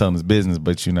 but I ain't telling his business.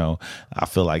 But I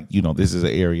feel like this is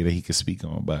an area that he could speak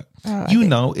on. But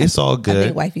it's all good. I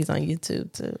think wifey's on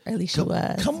YouTube too. At least she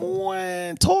was. Come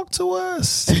on, talk to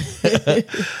us.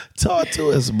 Talk to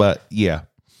us. But yeah,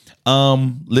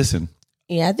 listen.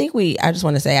 Yeah, I just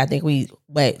want to say, I think we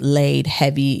laid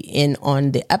heavy in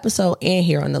on the episode and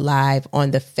here on the live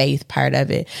on the faith part of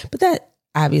it. But that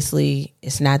obviously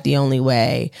it's not the only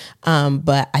way.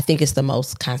 But I think it's the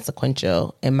most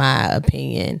consequential, in my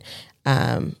opinion,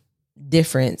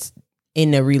 difference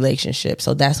in the relationship.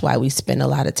 So that's why we spend a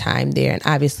lot of time there. And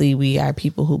obviously we are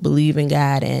people who believe in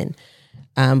God and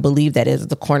believe that is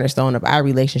the cornerstone of our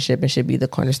relationship and should be the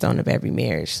cornerstone of every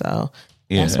marriage. So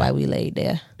that's why we laid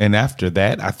there. And after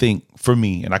that, I think for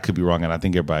me, and I could be wrong, and I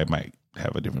think everybody might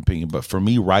have a different opinion, but for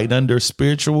me, right under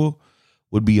spiritual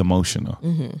would be emotional,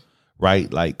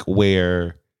 right? Like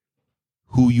where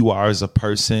who you are as a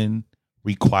person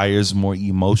requires more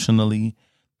emotionally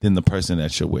than the person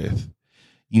that you're with.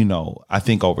 I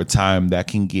think over time that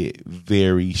can get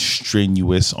very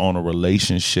strenuous on a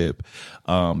relationship.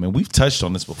 And we've touched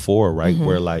on this before, right?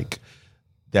 Where like,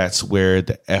 that's where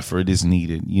the effort is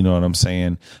needed. You know what I'm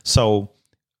saying? So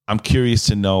I'm curious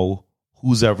to know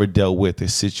who's ever dealt with a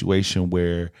situation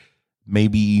where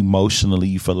maybe emotionally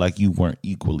you feel like you weren't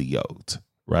equally yoked,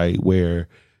 right? Where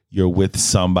you're with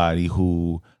somebody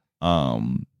who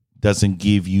doesn't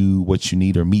give you what you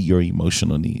need or meet your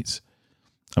emotional needs.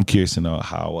 I'm curious to know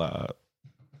how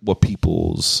what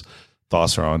people's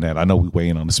thoughts are on that. I know we weigh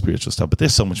in on the spiritual stuff, but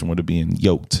there's so much more to being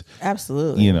yoked.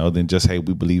 Absolutely. Than just, hey,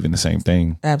 we believe in the same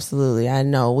thing. Absolutely. I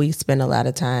know we spend a lot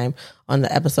of time on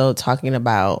the episode talking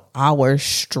about our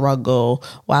struggle,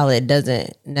 while it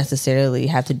doesn't necessarily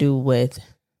have to do with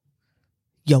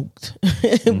yoked,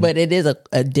 but it is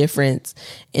a difference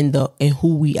in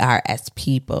who we are as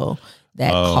people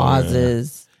that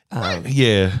causes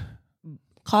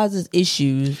causes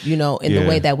issues, in the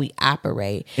way that we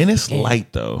operate. And it's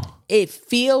light though. It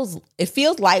feels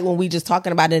light when we just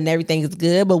talking about it and everything is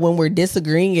good, but when we're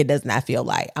disagreeing, it does not feel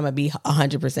light. I'm gonna be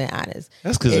 100% honest.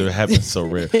 That's because it happens so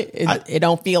rare. It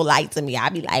don't feel light to me. I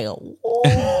be like,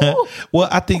 oh. Well,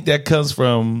 I think that comes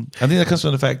from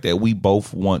the fact that we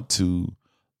both want to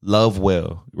love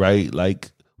well, right?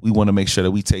 Like we want to make sure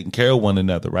that we taking care of one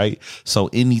another, right? So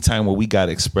anytime where we got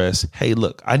to express, hey,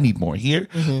 look, I need more here.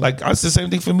 Like it's the same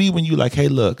thing for me when you like, hey,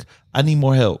 look, I need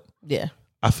more help. Yeah.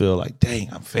 I feel like, dang,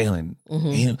 I'm failing.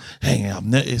 Dang,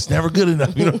 it's never good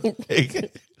enough.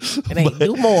 It ain't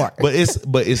do more. But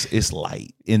it's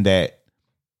light in that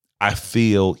I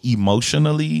feel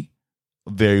emotionally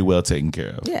very well taken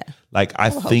care of. Yeah. Like I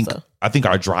think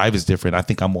our drive is different. I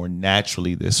think I'm more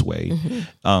naturally this way.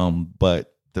 But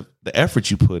the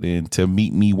effort you put in to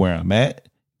meet me where I'm at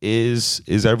is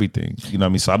everything. You know what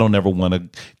I mean? So I don't ever want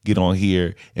to get on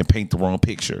here and paint the wrong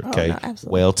picture. Okay. No,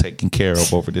 well taken care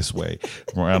of over this way.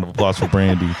 Round of applause for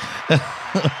Brandy.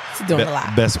 It's doing a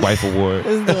lot. Best wife award.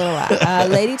 It's doing a lot.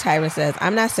 Lady Tyrant says,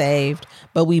 I'm not saved,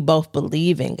 but we both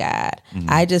believe in God.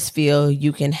 I just feel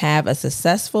you can have a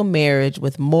successful marriage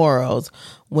with morals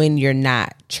when you're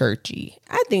not churchy.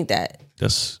 I think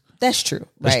that's true.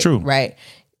 That's right? true. Right.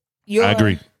 I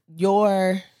agree.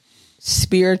 Your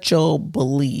spiritual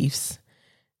beliefs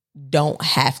don't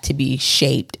have to be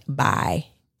shaped by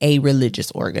a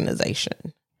religious organization.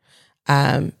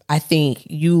 I think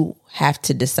you have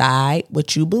to decide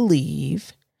what you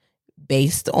believe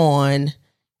based on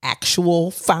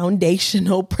actual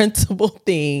foundational principle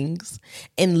things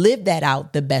and live that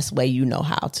out the best way you know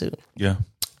how to. Yeah.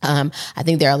 I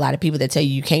think there are a lot of people that tell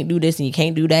you can't do this and you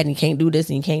can't do that and you can't do this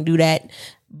and you can't do that.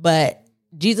 But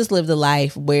Jesus lived a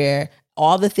life where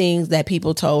all the things that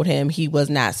people told him he was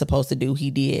not supposed to do,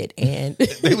 he did. And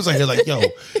they was like, yo,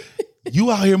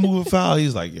 you out here moving foul.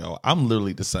 He's like, yo, I'm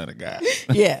literally the son of God.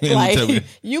 Yeah. Like,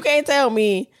 you can't tell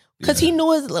me. Because he knew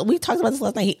we talked about this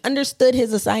last night. He understood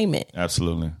his assignment.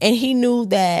 Absolutely. And he knew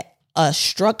that a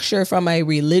structure from a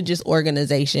religious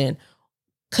organization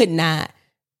could not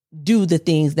do the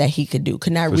things that he could do,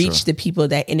 could not reach the people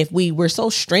that, and if we were so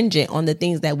stringent on the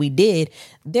things that we did,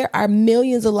 there are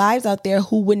millions of lives out there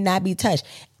who would not be touched.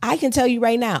 I can tell you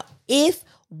right now, if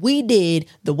we did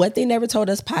the What They Never Told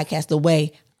Us podcast the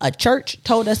way a church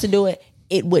told us to do it,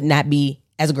 it would not be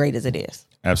as great as it is.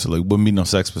 Absolutely. Wouldn't be no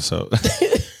sex episode.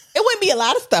 It wouldn't be a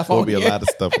lot of stuff on here. Wouldn't be a lot of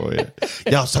stuff on here.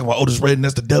 Y'all was talking about Otis Redding,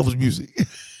 that's the devil's music.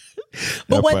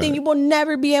 But one thing you will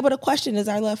never be able to question is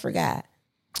our love for God.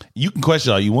 You can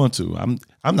question all you want to.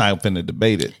 I'm not finna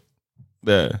debate it.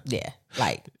 Yeah.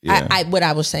 Like I what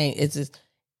I was saying is just,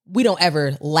 we don't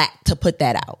ever lack to put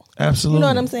that out. Absolutely. You know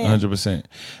what I'm saying? 100%.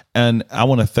 And I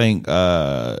want to thank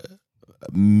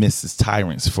Mrs.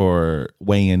 Tyrants for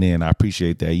weighing in. I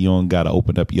appreciate that. You don't got to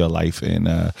open up your life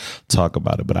and talk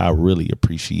about it, but I really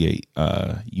appreciate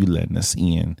you letting us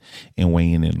in and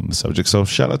weighing in on the subject. So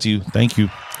shout out to you. Thank you.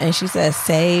 And she says,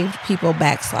 saved people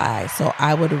backslide. So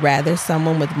I would rather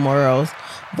someone with morals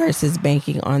versus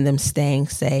banking on them staying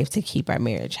safe to keep our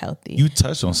marriage healthy. You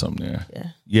touched on something there.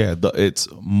 Yeah. It's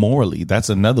morally. That's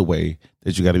another way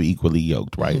that you got to be equally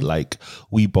yoked, right? Mm-hmm. Like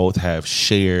we both have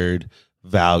shared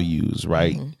values,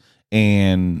 right? Mm-hmm.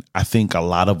 And I think a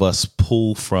lot of us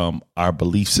pull from our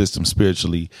belief system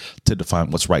spiritually to define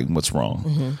what's right and what's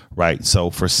wrong, right? So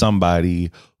for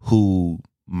somebody who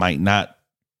might not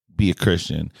be a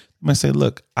Christian, I might say,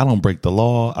 look, I don't break the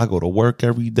law. I go to work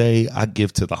every day. I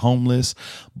give to the homeless,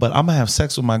 but I'm going to have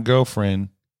sex with my girlfriend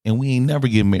and we ain't never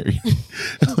get married.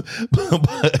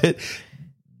 But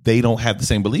they don't have the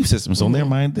same belief system. So in their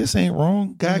mind, this ain't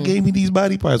wrong. God gave me these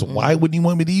body parts. Why wouldn't he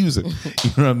want me to use it?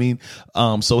 You know what I mean?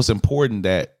 So it's important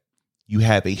that you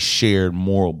have a shared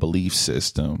moral belief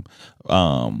system,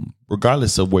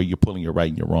 regardless of where you're pulling your right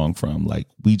and your wrong from. Like,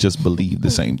 we just believe the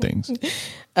same things.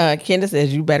 Kendra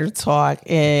says, you better talk.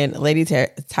 And Lady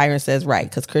Tyrant says, right,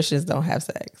 because Christians don't have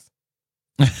sex.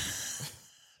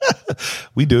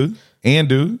 We do. And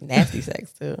do. Nasty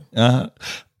sex, too.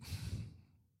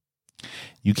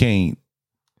 You can't.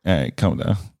 All right, calm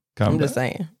down. I'm just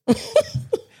saying.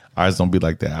 Ours don't be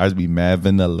like that. Ours be mad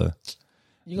vanilla.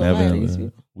 You gonna lie to these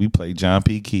people? We play John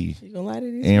P. Key. You gonna lie to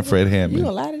these and people? Fred Hammond. You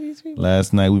gonna lie to these people?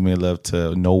 Last night we made love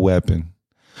to No Weapon.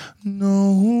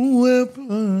 No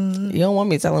weapon. You don't want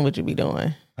me telling what you be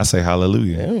doing. I say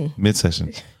hallelujah.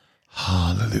 Mid-session.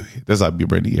 Hallelujah. That's how I be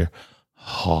right in the ear.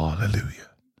 Hallelujah.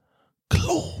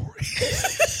 Glory.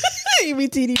 You be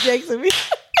TD Jakes and me.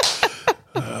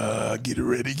 Get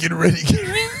ready, get ready, get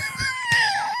ready.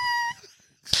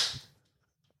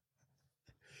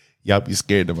 Y'all be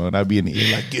scared of me when I be in the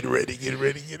ear like, get ready, get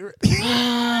ready, get ready.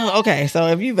 Okay, so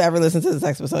if you've ever listened to this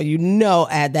episode, you know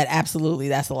that absolutely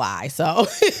that's a lie. So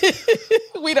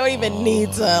we don't even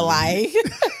need to like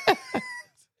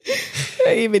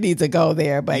don't even need to go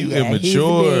there. But you yeah,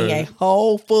 immature. He's being a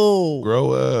whole fool.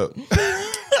 Grow up.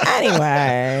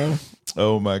 Anyway.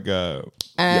 Oh my God.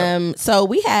 So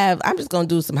we have, I'm just going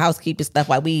to do some housekeeping stuff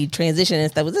while we transition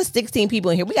and stuff. There's 16 people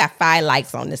in here. We got 5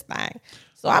 likes on this thing.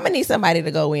 So I'm going to need somebody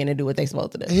to go in and do what they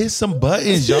supposed to do. Hit some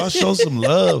buttons. Y'all show some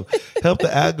love. Help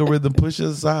the algorithm push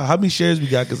us out. How many shares we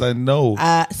got? Because I know.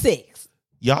 6.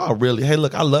 Y'all really, hey,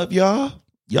 look, I love y'all.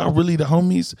 Y'all really the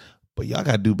homies, but y'all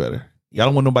got to do better. Y'all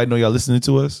don't want nobody to know y'all listening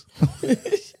to us.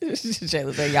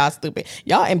 Shayla said, y'all stupid.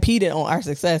 Y'all impeded on our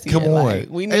success here. Come on. Like,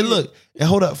 hey, look, and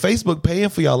hold up. Facebook paying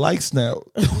for y'all likes now.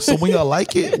 So when y'all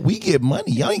like it, we get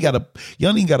money. Y'all ain't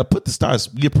gotta put the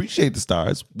stars. We appreciate the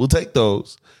stars. We'll take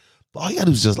those. All you gotta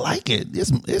do is just like it.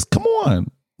 It's come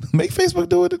on. Make Facebook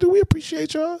do it. We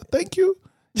appreciate y'all. Thank you.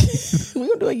 We're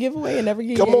gonna do a giveaway and never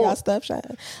give y'all stuff.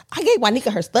 I gave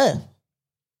Juanika her stuff.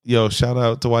 Yo, shout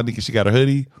out to Juanika. She got a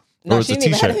hoodie. No, she didn't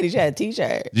even have a hoodie. She had a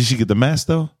t-shirt. Did she get the mask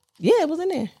though? Yeah, it was in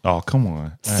there. Oh, come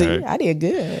on. See, right. I did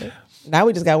good. Now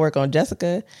we just got to work on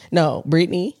Jessica. No,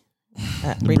 Brittany.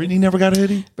 Brittany never got a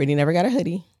hoodie? Brittany never got a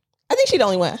hoodie. I think she the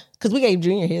only one because we gave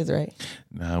Junior his, right?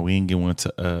 Nah, we ain't get one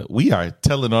to. We are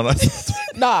telling on us.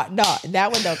 No,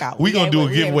 that one don't count. We gonna do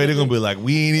a giveaway. They're gonna be like,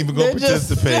 we ain't even gonna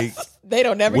participate. They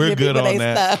don't never. We're good on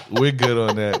that. Stuff. We're good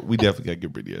on that. We definitely gotta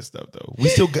get Brittany her stuff though. We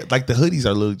still got like the hoodies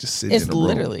are literally just sitting. It's in the room.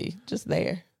 literally just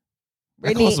there.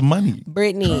 Brittany, that costs money.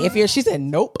 Brittany, she said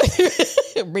nope.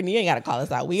 Brittany, you ain't gotta call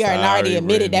us out. We already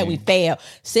admitted that we failed.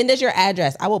 Send us your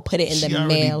address. I will put it in the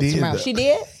mail tomorrow. She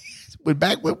did. But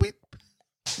back when we.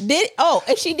 Did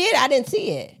if she did, I didn't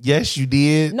see it. Yes, you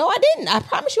did. No, I didn't. I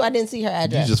promise you, I didn't see her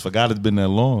address. You just forgot it's been that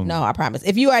long. No, I promise.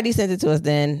 If you already sent it to us,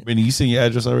 then Brittany, you sent your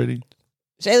address already?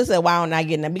 Shayla said, "Why am I not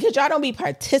getting them? Because y'all don't be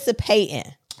participating.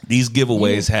 These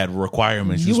giveaways had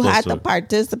requirements. You have to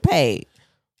participate.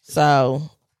 So,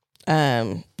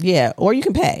 yeah, or you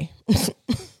can pay.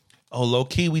 Oh, low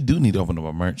key, we do need to open up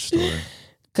a merch store.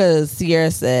 Because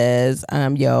Sierra says,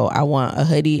 yo, I want a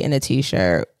hoodie and a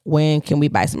t-shirt. When can we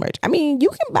buy some merch? I mean, you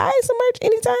can buy some merch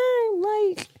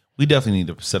anytime. Like, we definitely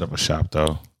need to set up a shop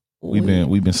though. We've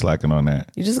been slacking on that.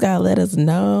 You just gotta let us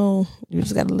know. You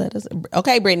just gotta let us.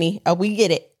 Okay, Brittany. Oh, we get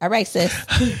it. All right, sis.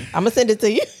 I'm gonna send it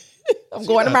to you. I'm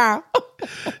going tomorrow.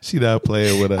 She not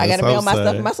playing with us. I gotta mail my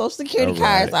stuff and my social security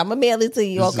card, so I'm gonna mail it to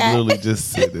you. This okay. Is literally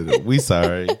just sending it. We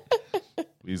sorry.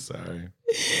 We sorry.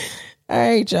 All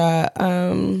right,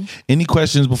 y'all. Any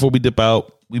questions before we dip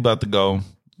out? We about to go.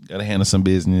 Gotta handle some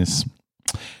business.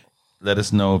 Let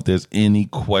us know if there's any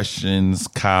questions,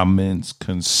 comments,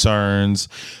 concerns.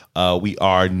 We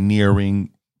are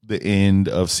nearing the end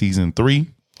of season 3.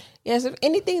 Yes, if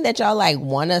anything that y'all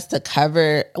want us to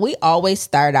cover, we always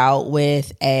start out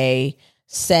with a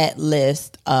set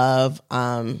list of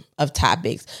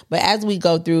topics. But as we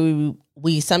go through,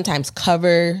 we sometimes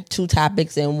cover 2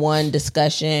 topics in one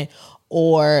discussion,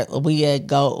 or we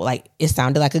go it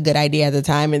sounded like a good idea at the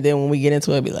time, and then when we get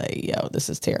into it, be like, yo, this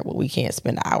is terrible. We can't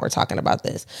spend an hour talking about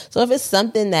this. So if it's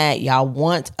something that y'all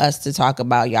want us to talk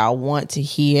about, y'all want to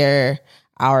hear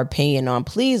our opinion on,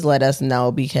 please let us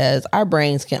know, because our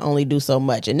brains can only do so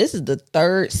much. And this is the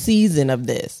 3rd season of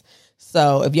this.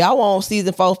 So if y'all want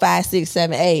season 4, 5, 6,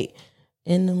 7, 8,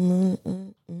 in the moon,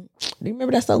 do you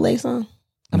remember that So Late song?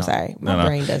 I'm sorry. My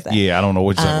brain does that. Yeah, I don't know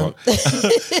what you're talking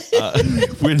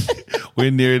about.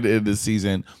 We're near the end of the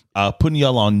season. Putting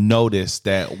y'all on notice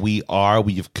that we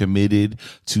have committed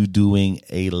to doing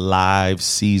a live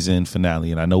season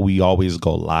finale. And I know we always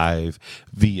go live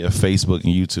via Facebook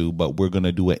and YouTube, but we're going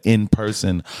to do an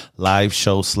in-person live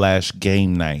show /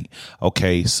 game night.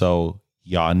 Okay, so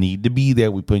y'all need to be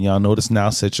there. We putting y'all notice now.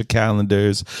 Set your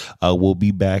calendars. We'll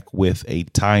be back with a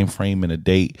time frame and a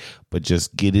date, but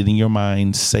just get it in your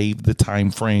mind. Save the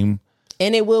time frame.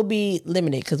 And it will be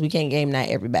limited because we can't game night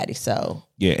everybody. So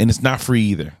yeah, and it's not free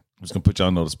either. I'm just gonna put y'all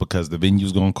on notice because the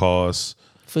venue's gonna cost,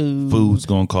 food's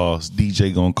gonna cost,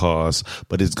 DJ gonna cost,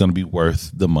 but it's gonna be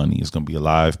worth the money. It's gonna be a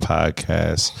live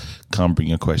podcast. Come bring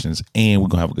your questions, and we're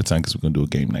gonna have a good time because we're gonna do a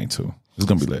game night too. It's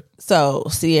gonna be lit. So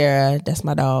Sierra, that's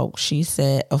my dog. She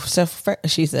said,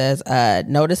 she says,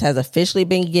 notice has officially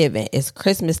been given. It's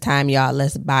Christmas time, y'all.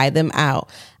 Let's buy them out.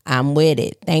 I'm with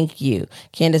it. Thank you.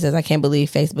 Candace says, I can't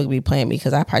believe Facebook be playing me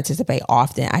because I participate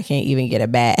often. I can't even get a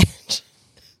badge.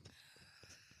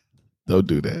 Don't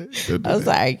do that. I'm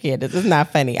sorry, Candace. It's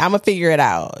not funny. I'm going to figure it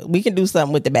out. We can do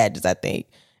something with the badges, I think.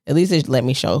 At least just let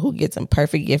me show who gets some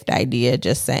perfect gift idea.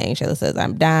 Just saying. Shayla says,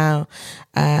 I'm down.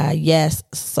 Yes,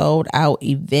 sold out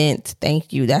event.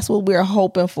 Thank you. That's what we're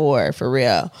hoping for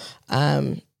real.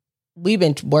 We've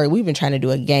been trying to do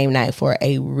a game night for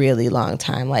a really long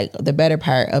time, like the better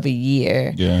part of a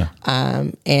year. Yeah.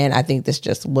 And I think this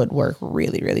just would work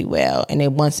really, really well. And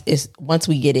then once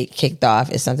we get it kicked off,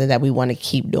 it's something that we want to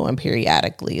keep doing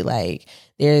periodically. Like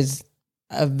there's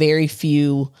a very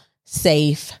few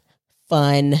safe,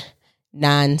 fun,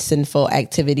 non-sinful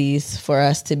activities for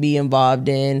us to be involved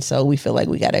in. So we feel like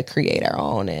we got to create our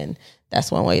own, and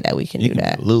that's one way that we can do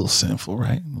that. A little sinful,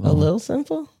 right? A little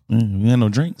sinful? We have no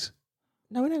drinks.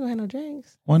 No, we're not gonna have no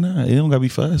drinks. Why not? It don't gotta be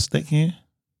for us. They can.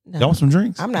 No. Y'all want some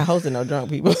drinks? I'm not hosting no drunk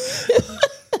people.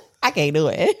 I can't do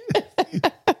it.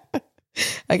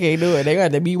 I can't do it. They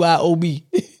got the BYOB.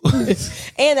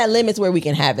 And that limits where we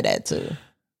can have it at too.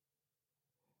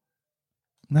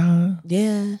 Nah.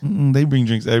 Yeah. They bring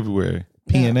drinks everywhere.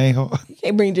 P&A hall. You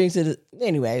can't bring drinks to the.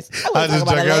 Anyways, I'm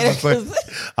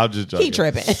just joking. Keep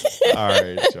tripping. All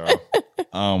right, y'all.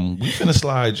 We finna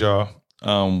slide,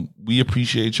 y'all. We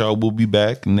appreciate y'all. We'll be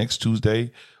back next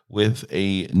Tuesday with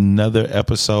another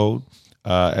episode.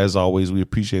 As always, we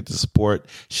appreciate the support.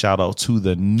 Shout out to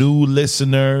the new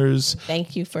listeners.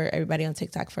 Thank you for everybody on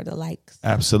TikTok for the likes.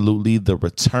 Absolutely. The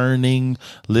returning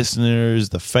listeners,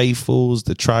 the faithfuls,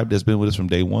 the tribe that's been with us from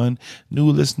day one. New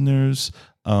listeners.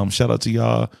 Shout out to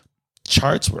y'all.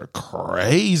 Charts were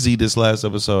crazy this last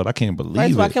episode. I can't believe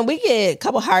First of all, it. can we get a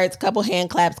couple hearts, couple hand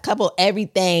claps, couple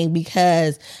everything?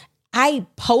 Because I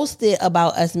posted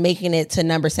about us making it to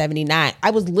number 79. I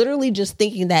was literally just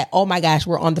thinking that, oh my gosh,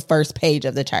 we're on the first page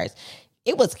of the charts.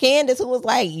 It was Candace who was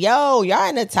like, yo, y'all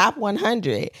in the top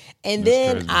 100. And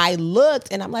then crazy. I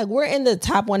looked and I'm like, we're in the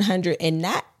top 100 in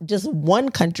not just one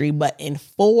country, but in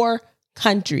 4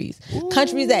 countries. Ooh.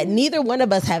 Countries that neither one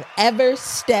of us have ever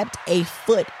stepped a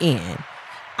foot in.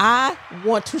 I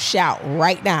want to shout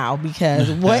right now because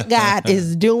what God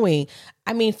is doing,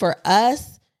 I mean, for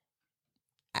us,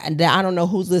 and I don't know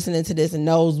who's listening to this and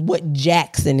knows what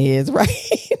Jackson is, right?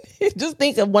 Just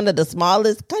think of one of the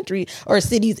smallest countries or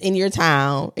cities in your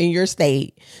town, in your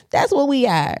state. That's what we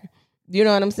are. You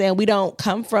know what I'm saying? We don't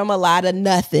come from a lot of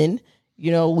nothing.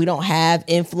 You know, we don't have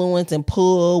influence and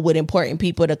pull with important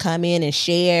people to come in and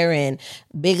share and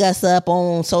big us up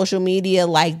on social media.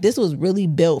 Like, this was really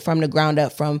built from the ground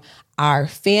up from our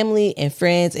family and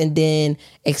friends, and then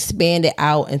expanded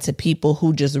out into people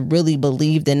who just really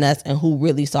believed in us and who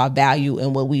really saw value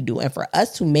in what we do. And for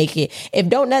us to make it, if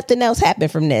don't nothing else happen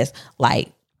from this,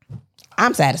 like,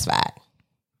 I'm satisfied.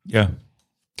 Yeah,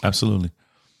 absolutely.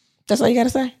 That's all you got to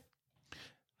say?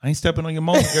 I ain't stepping on your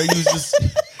moment, girl.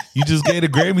 You just gave a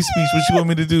Grammy speech. What you want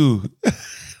me to do?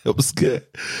 It was good.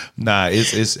 Nah,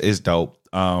 it's dope.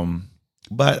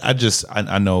 But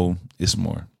I know it's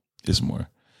more. It's more.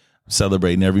 I'm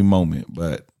celebrating every moment,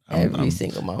 but every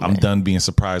single moment. I'm done being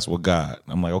surprised with God.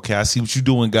 I'm like, okay, I see what you're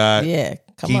doing, God. Yeah,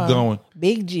 keep going.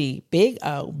 Big G, big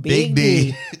O, big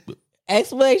D.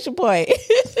 Exclamation point.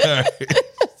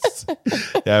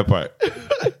 That part.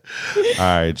 All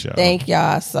right, y'all. Thank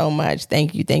y'all so much.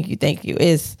 Thank you.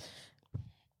 It's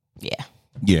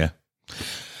yeah.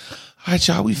 All right,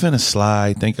 y'all. We finna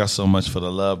slide. Thank y'all so much for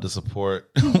the love, the support.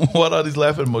 What are these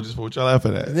laughing emojis for? What y'all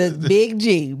laughing at? The big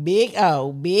G, big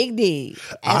O, big D.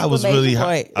 I was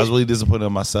really disappointed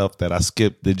in myself that I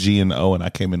skipped the G and the O and I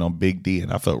came in on big D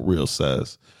and I felt real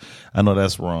sus. I know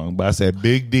that's wrong, but I said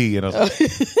big D and I was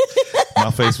like,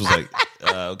 my face was like,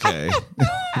 okay.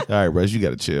 All right, Russ, you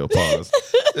got to chill. Pause.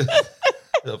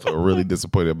 I felt really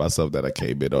disappointed in myself that I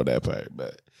came in on that part,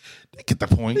 but they get the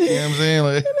point. You know what I'm saying?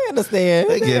 Like, they understand.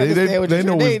 They get it. They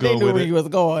know where you was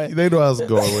going. They know I was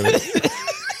going with it.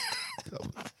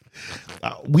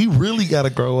 We really got to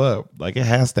grow up. Like, it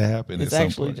has to happen. It's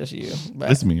actually just you.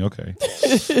 But. It's me. Okay.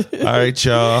 All right,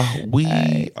 y'all.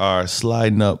 We are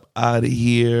sliding up out of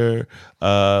here.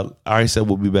 I already said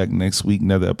we'll be back next week.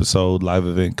 Another episode, live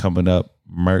event coming up,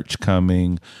 merch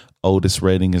coming. Otis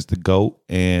Redding is the GOAT,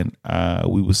 and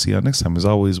we will see y'all next time. As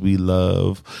always, we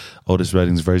love Otis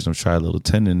Redding's version of Try a Little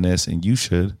Tenderness, and you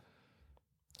should.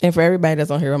 And for everybody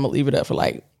that's on here, I'm going to leave it up for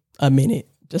like a minute.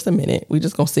 Just a minute. We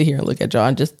just going to sit here and look at y'all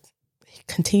and just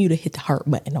continue to hit the heart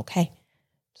button, okay?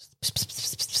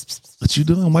 What you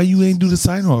doing? Why you ain't do the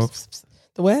sign-off?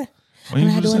 The what? I'm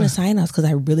not doing the sign-offs because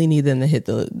I really need them to hit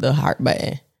the heart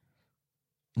button.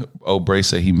 Oh, Bray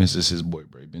said he misses his boy.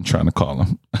 Bray been trying to call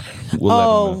him.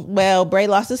 Well, Bray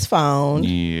lost his phone.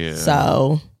 Yeah.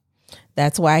 So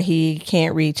that's why he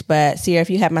can't reach. But Sierra, if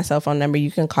you have my cell phone number,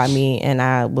 you can call me and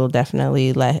I will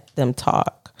definitely let them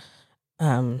talk.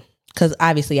 Because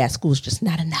obviously at school is just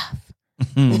not enough.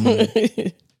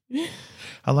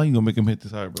 How long you gonna make him hit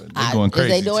this hard button? They're going crazy.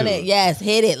 They doing it? Yes,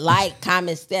 hit it, like,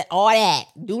 comment, all that.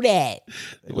 Do that.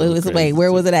 Wait,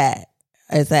 where was it at?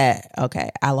 It's at, okay,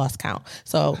 I lost count.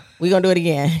 So we're going to do it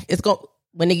again.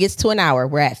 When it gets to an hour,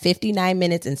 we're at 59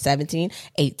 minutes and 17,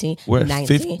 18, we're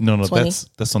 19, No, 20.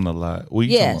 That's on the line.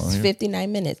 Yes, 59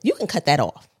 minutes. You can cut that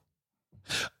off.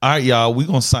 All right, y'all, we're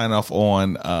going to sign off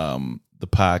on the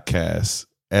podcast.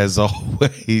 As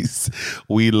always,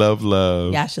 we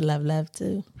love. Y'all should love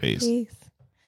too. Peace.